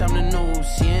 Bitch, I'm the new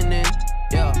CNN.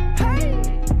 Yeah.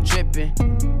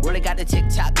 Drippin'. Really got the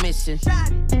TikTok missing.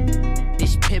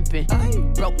 This pimpin'.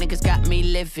 Broke niggas got me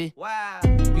living. Wow.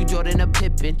 You Jordan or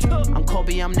Pippin. I'm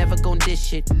Kobe. I'm never gon'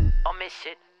 dish it. I'll miss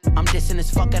it. I'm dissing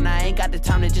as fuck and I ain't got the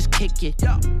time to just kick it.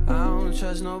 I don't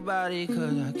trust nobody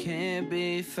cause I can't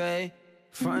be fake.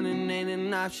 Frontin' ain't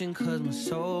an option cause my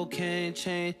soul can't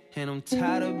change. And I'm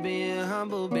tired of being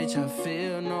humble, bitch, I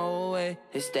feel no way.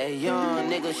 It's that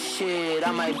young nigga shit,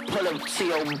 I might pull up to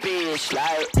your bitch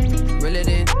like reel it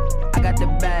in, I got the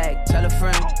bag, tell a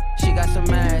friend. She got some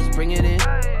ass, bring it in.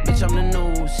 Bitch, I'm the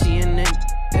new CNN,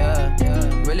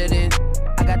 yeah. Reel it in,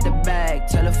 I got the bag,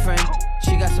 tell a friend.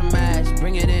 She got some ass,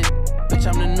 bring it in. Bitch,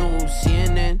 I'm the new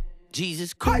CNN.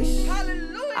 Jesus Christ.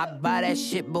 Hallelujah. I buy that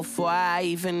shit before I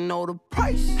even know the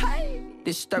price. Hey.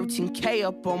 This 13K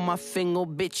up on my finger,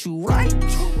 bitch, you right.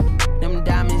 Them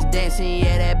diamonds dancing,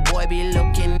 yeah, that boy be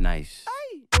looking nice.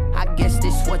 I guess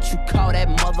this what you call that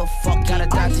motherfucker. Got a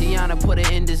Tatiana, put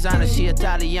her in designer. She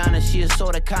Italiana, she a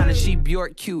sorta kinda. She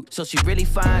Bjork cute, so she really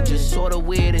fine, just sorta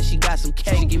weird. And she got some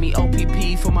cake. She give me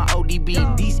OPP for my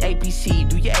ODB. These APC,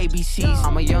 do your ABCs.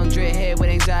 I'm a young dreadhead with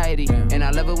anxiety, and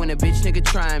I love it when a bitch nigga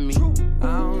trying me.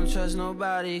 I don't trust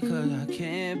nobody cause I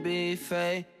can't be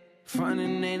fake.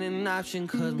 Frontin' ain't an option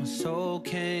cause my soul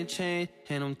can't change.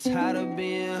 And I'm tired of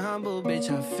being humble, bitch,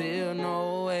 I feel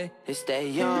no way. It's that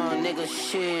young nigga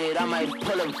shit, I might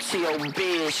pull up to your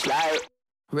bitch like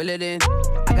reel it in,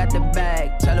 I got the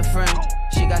bag, tell a friend.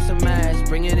 She got some ass,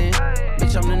 bring it in.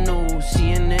 Bitch, I'm the new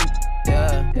CNN.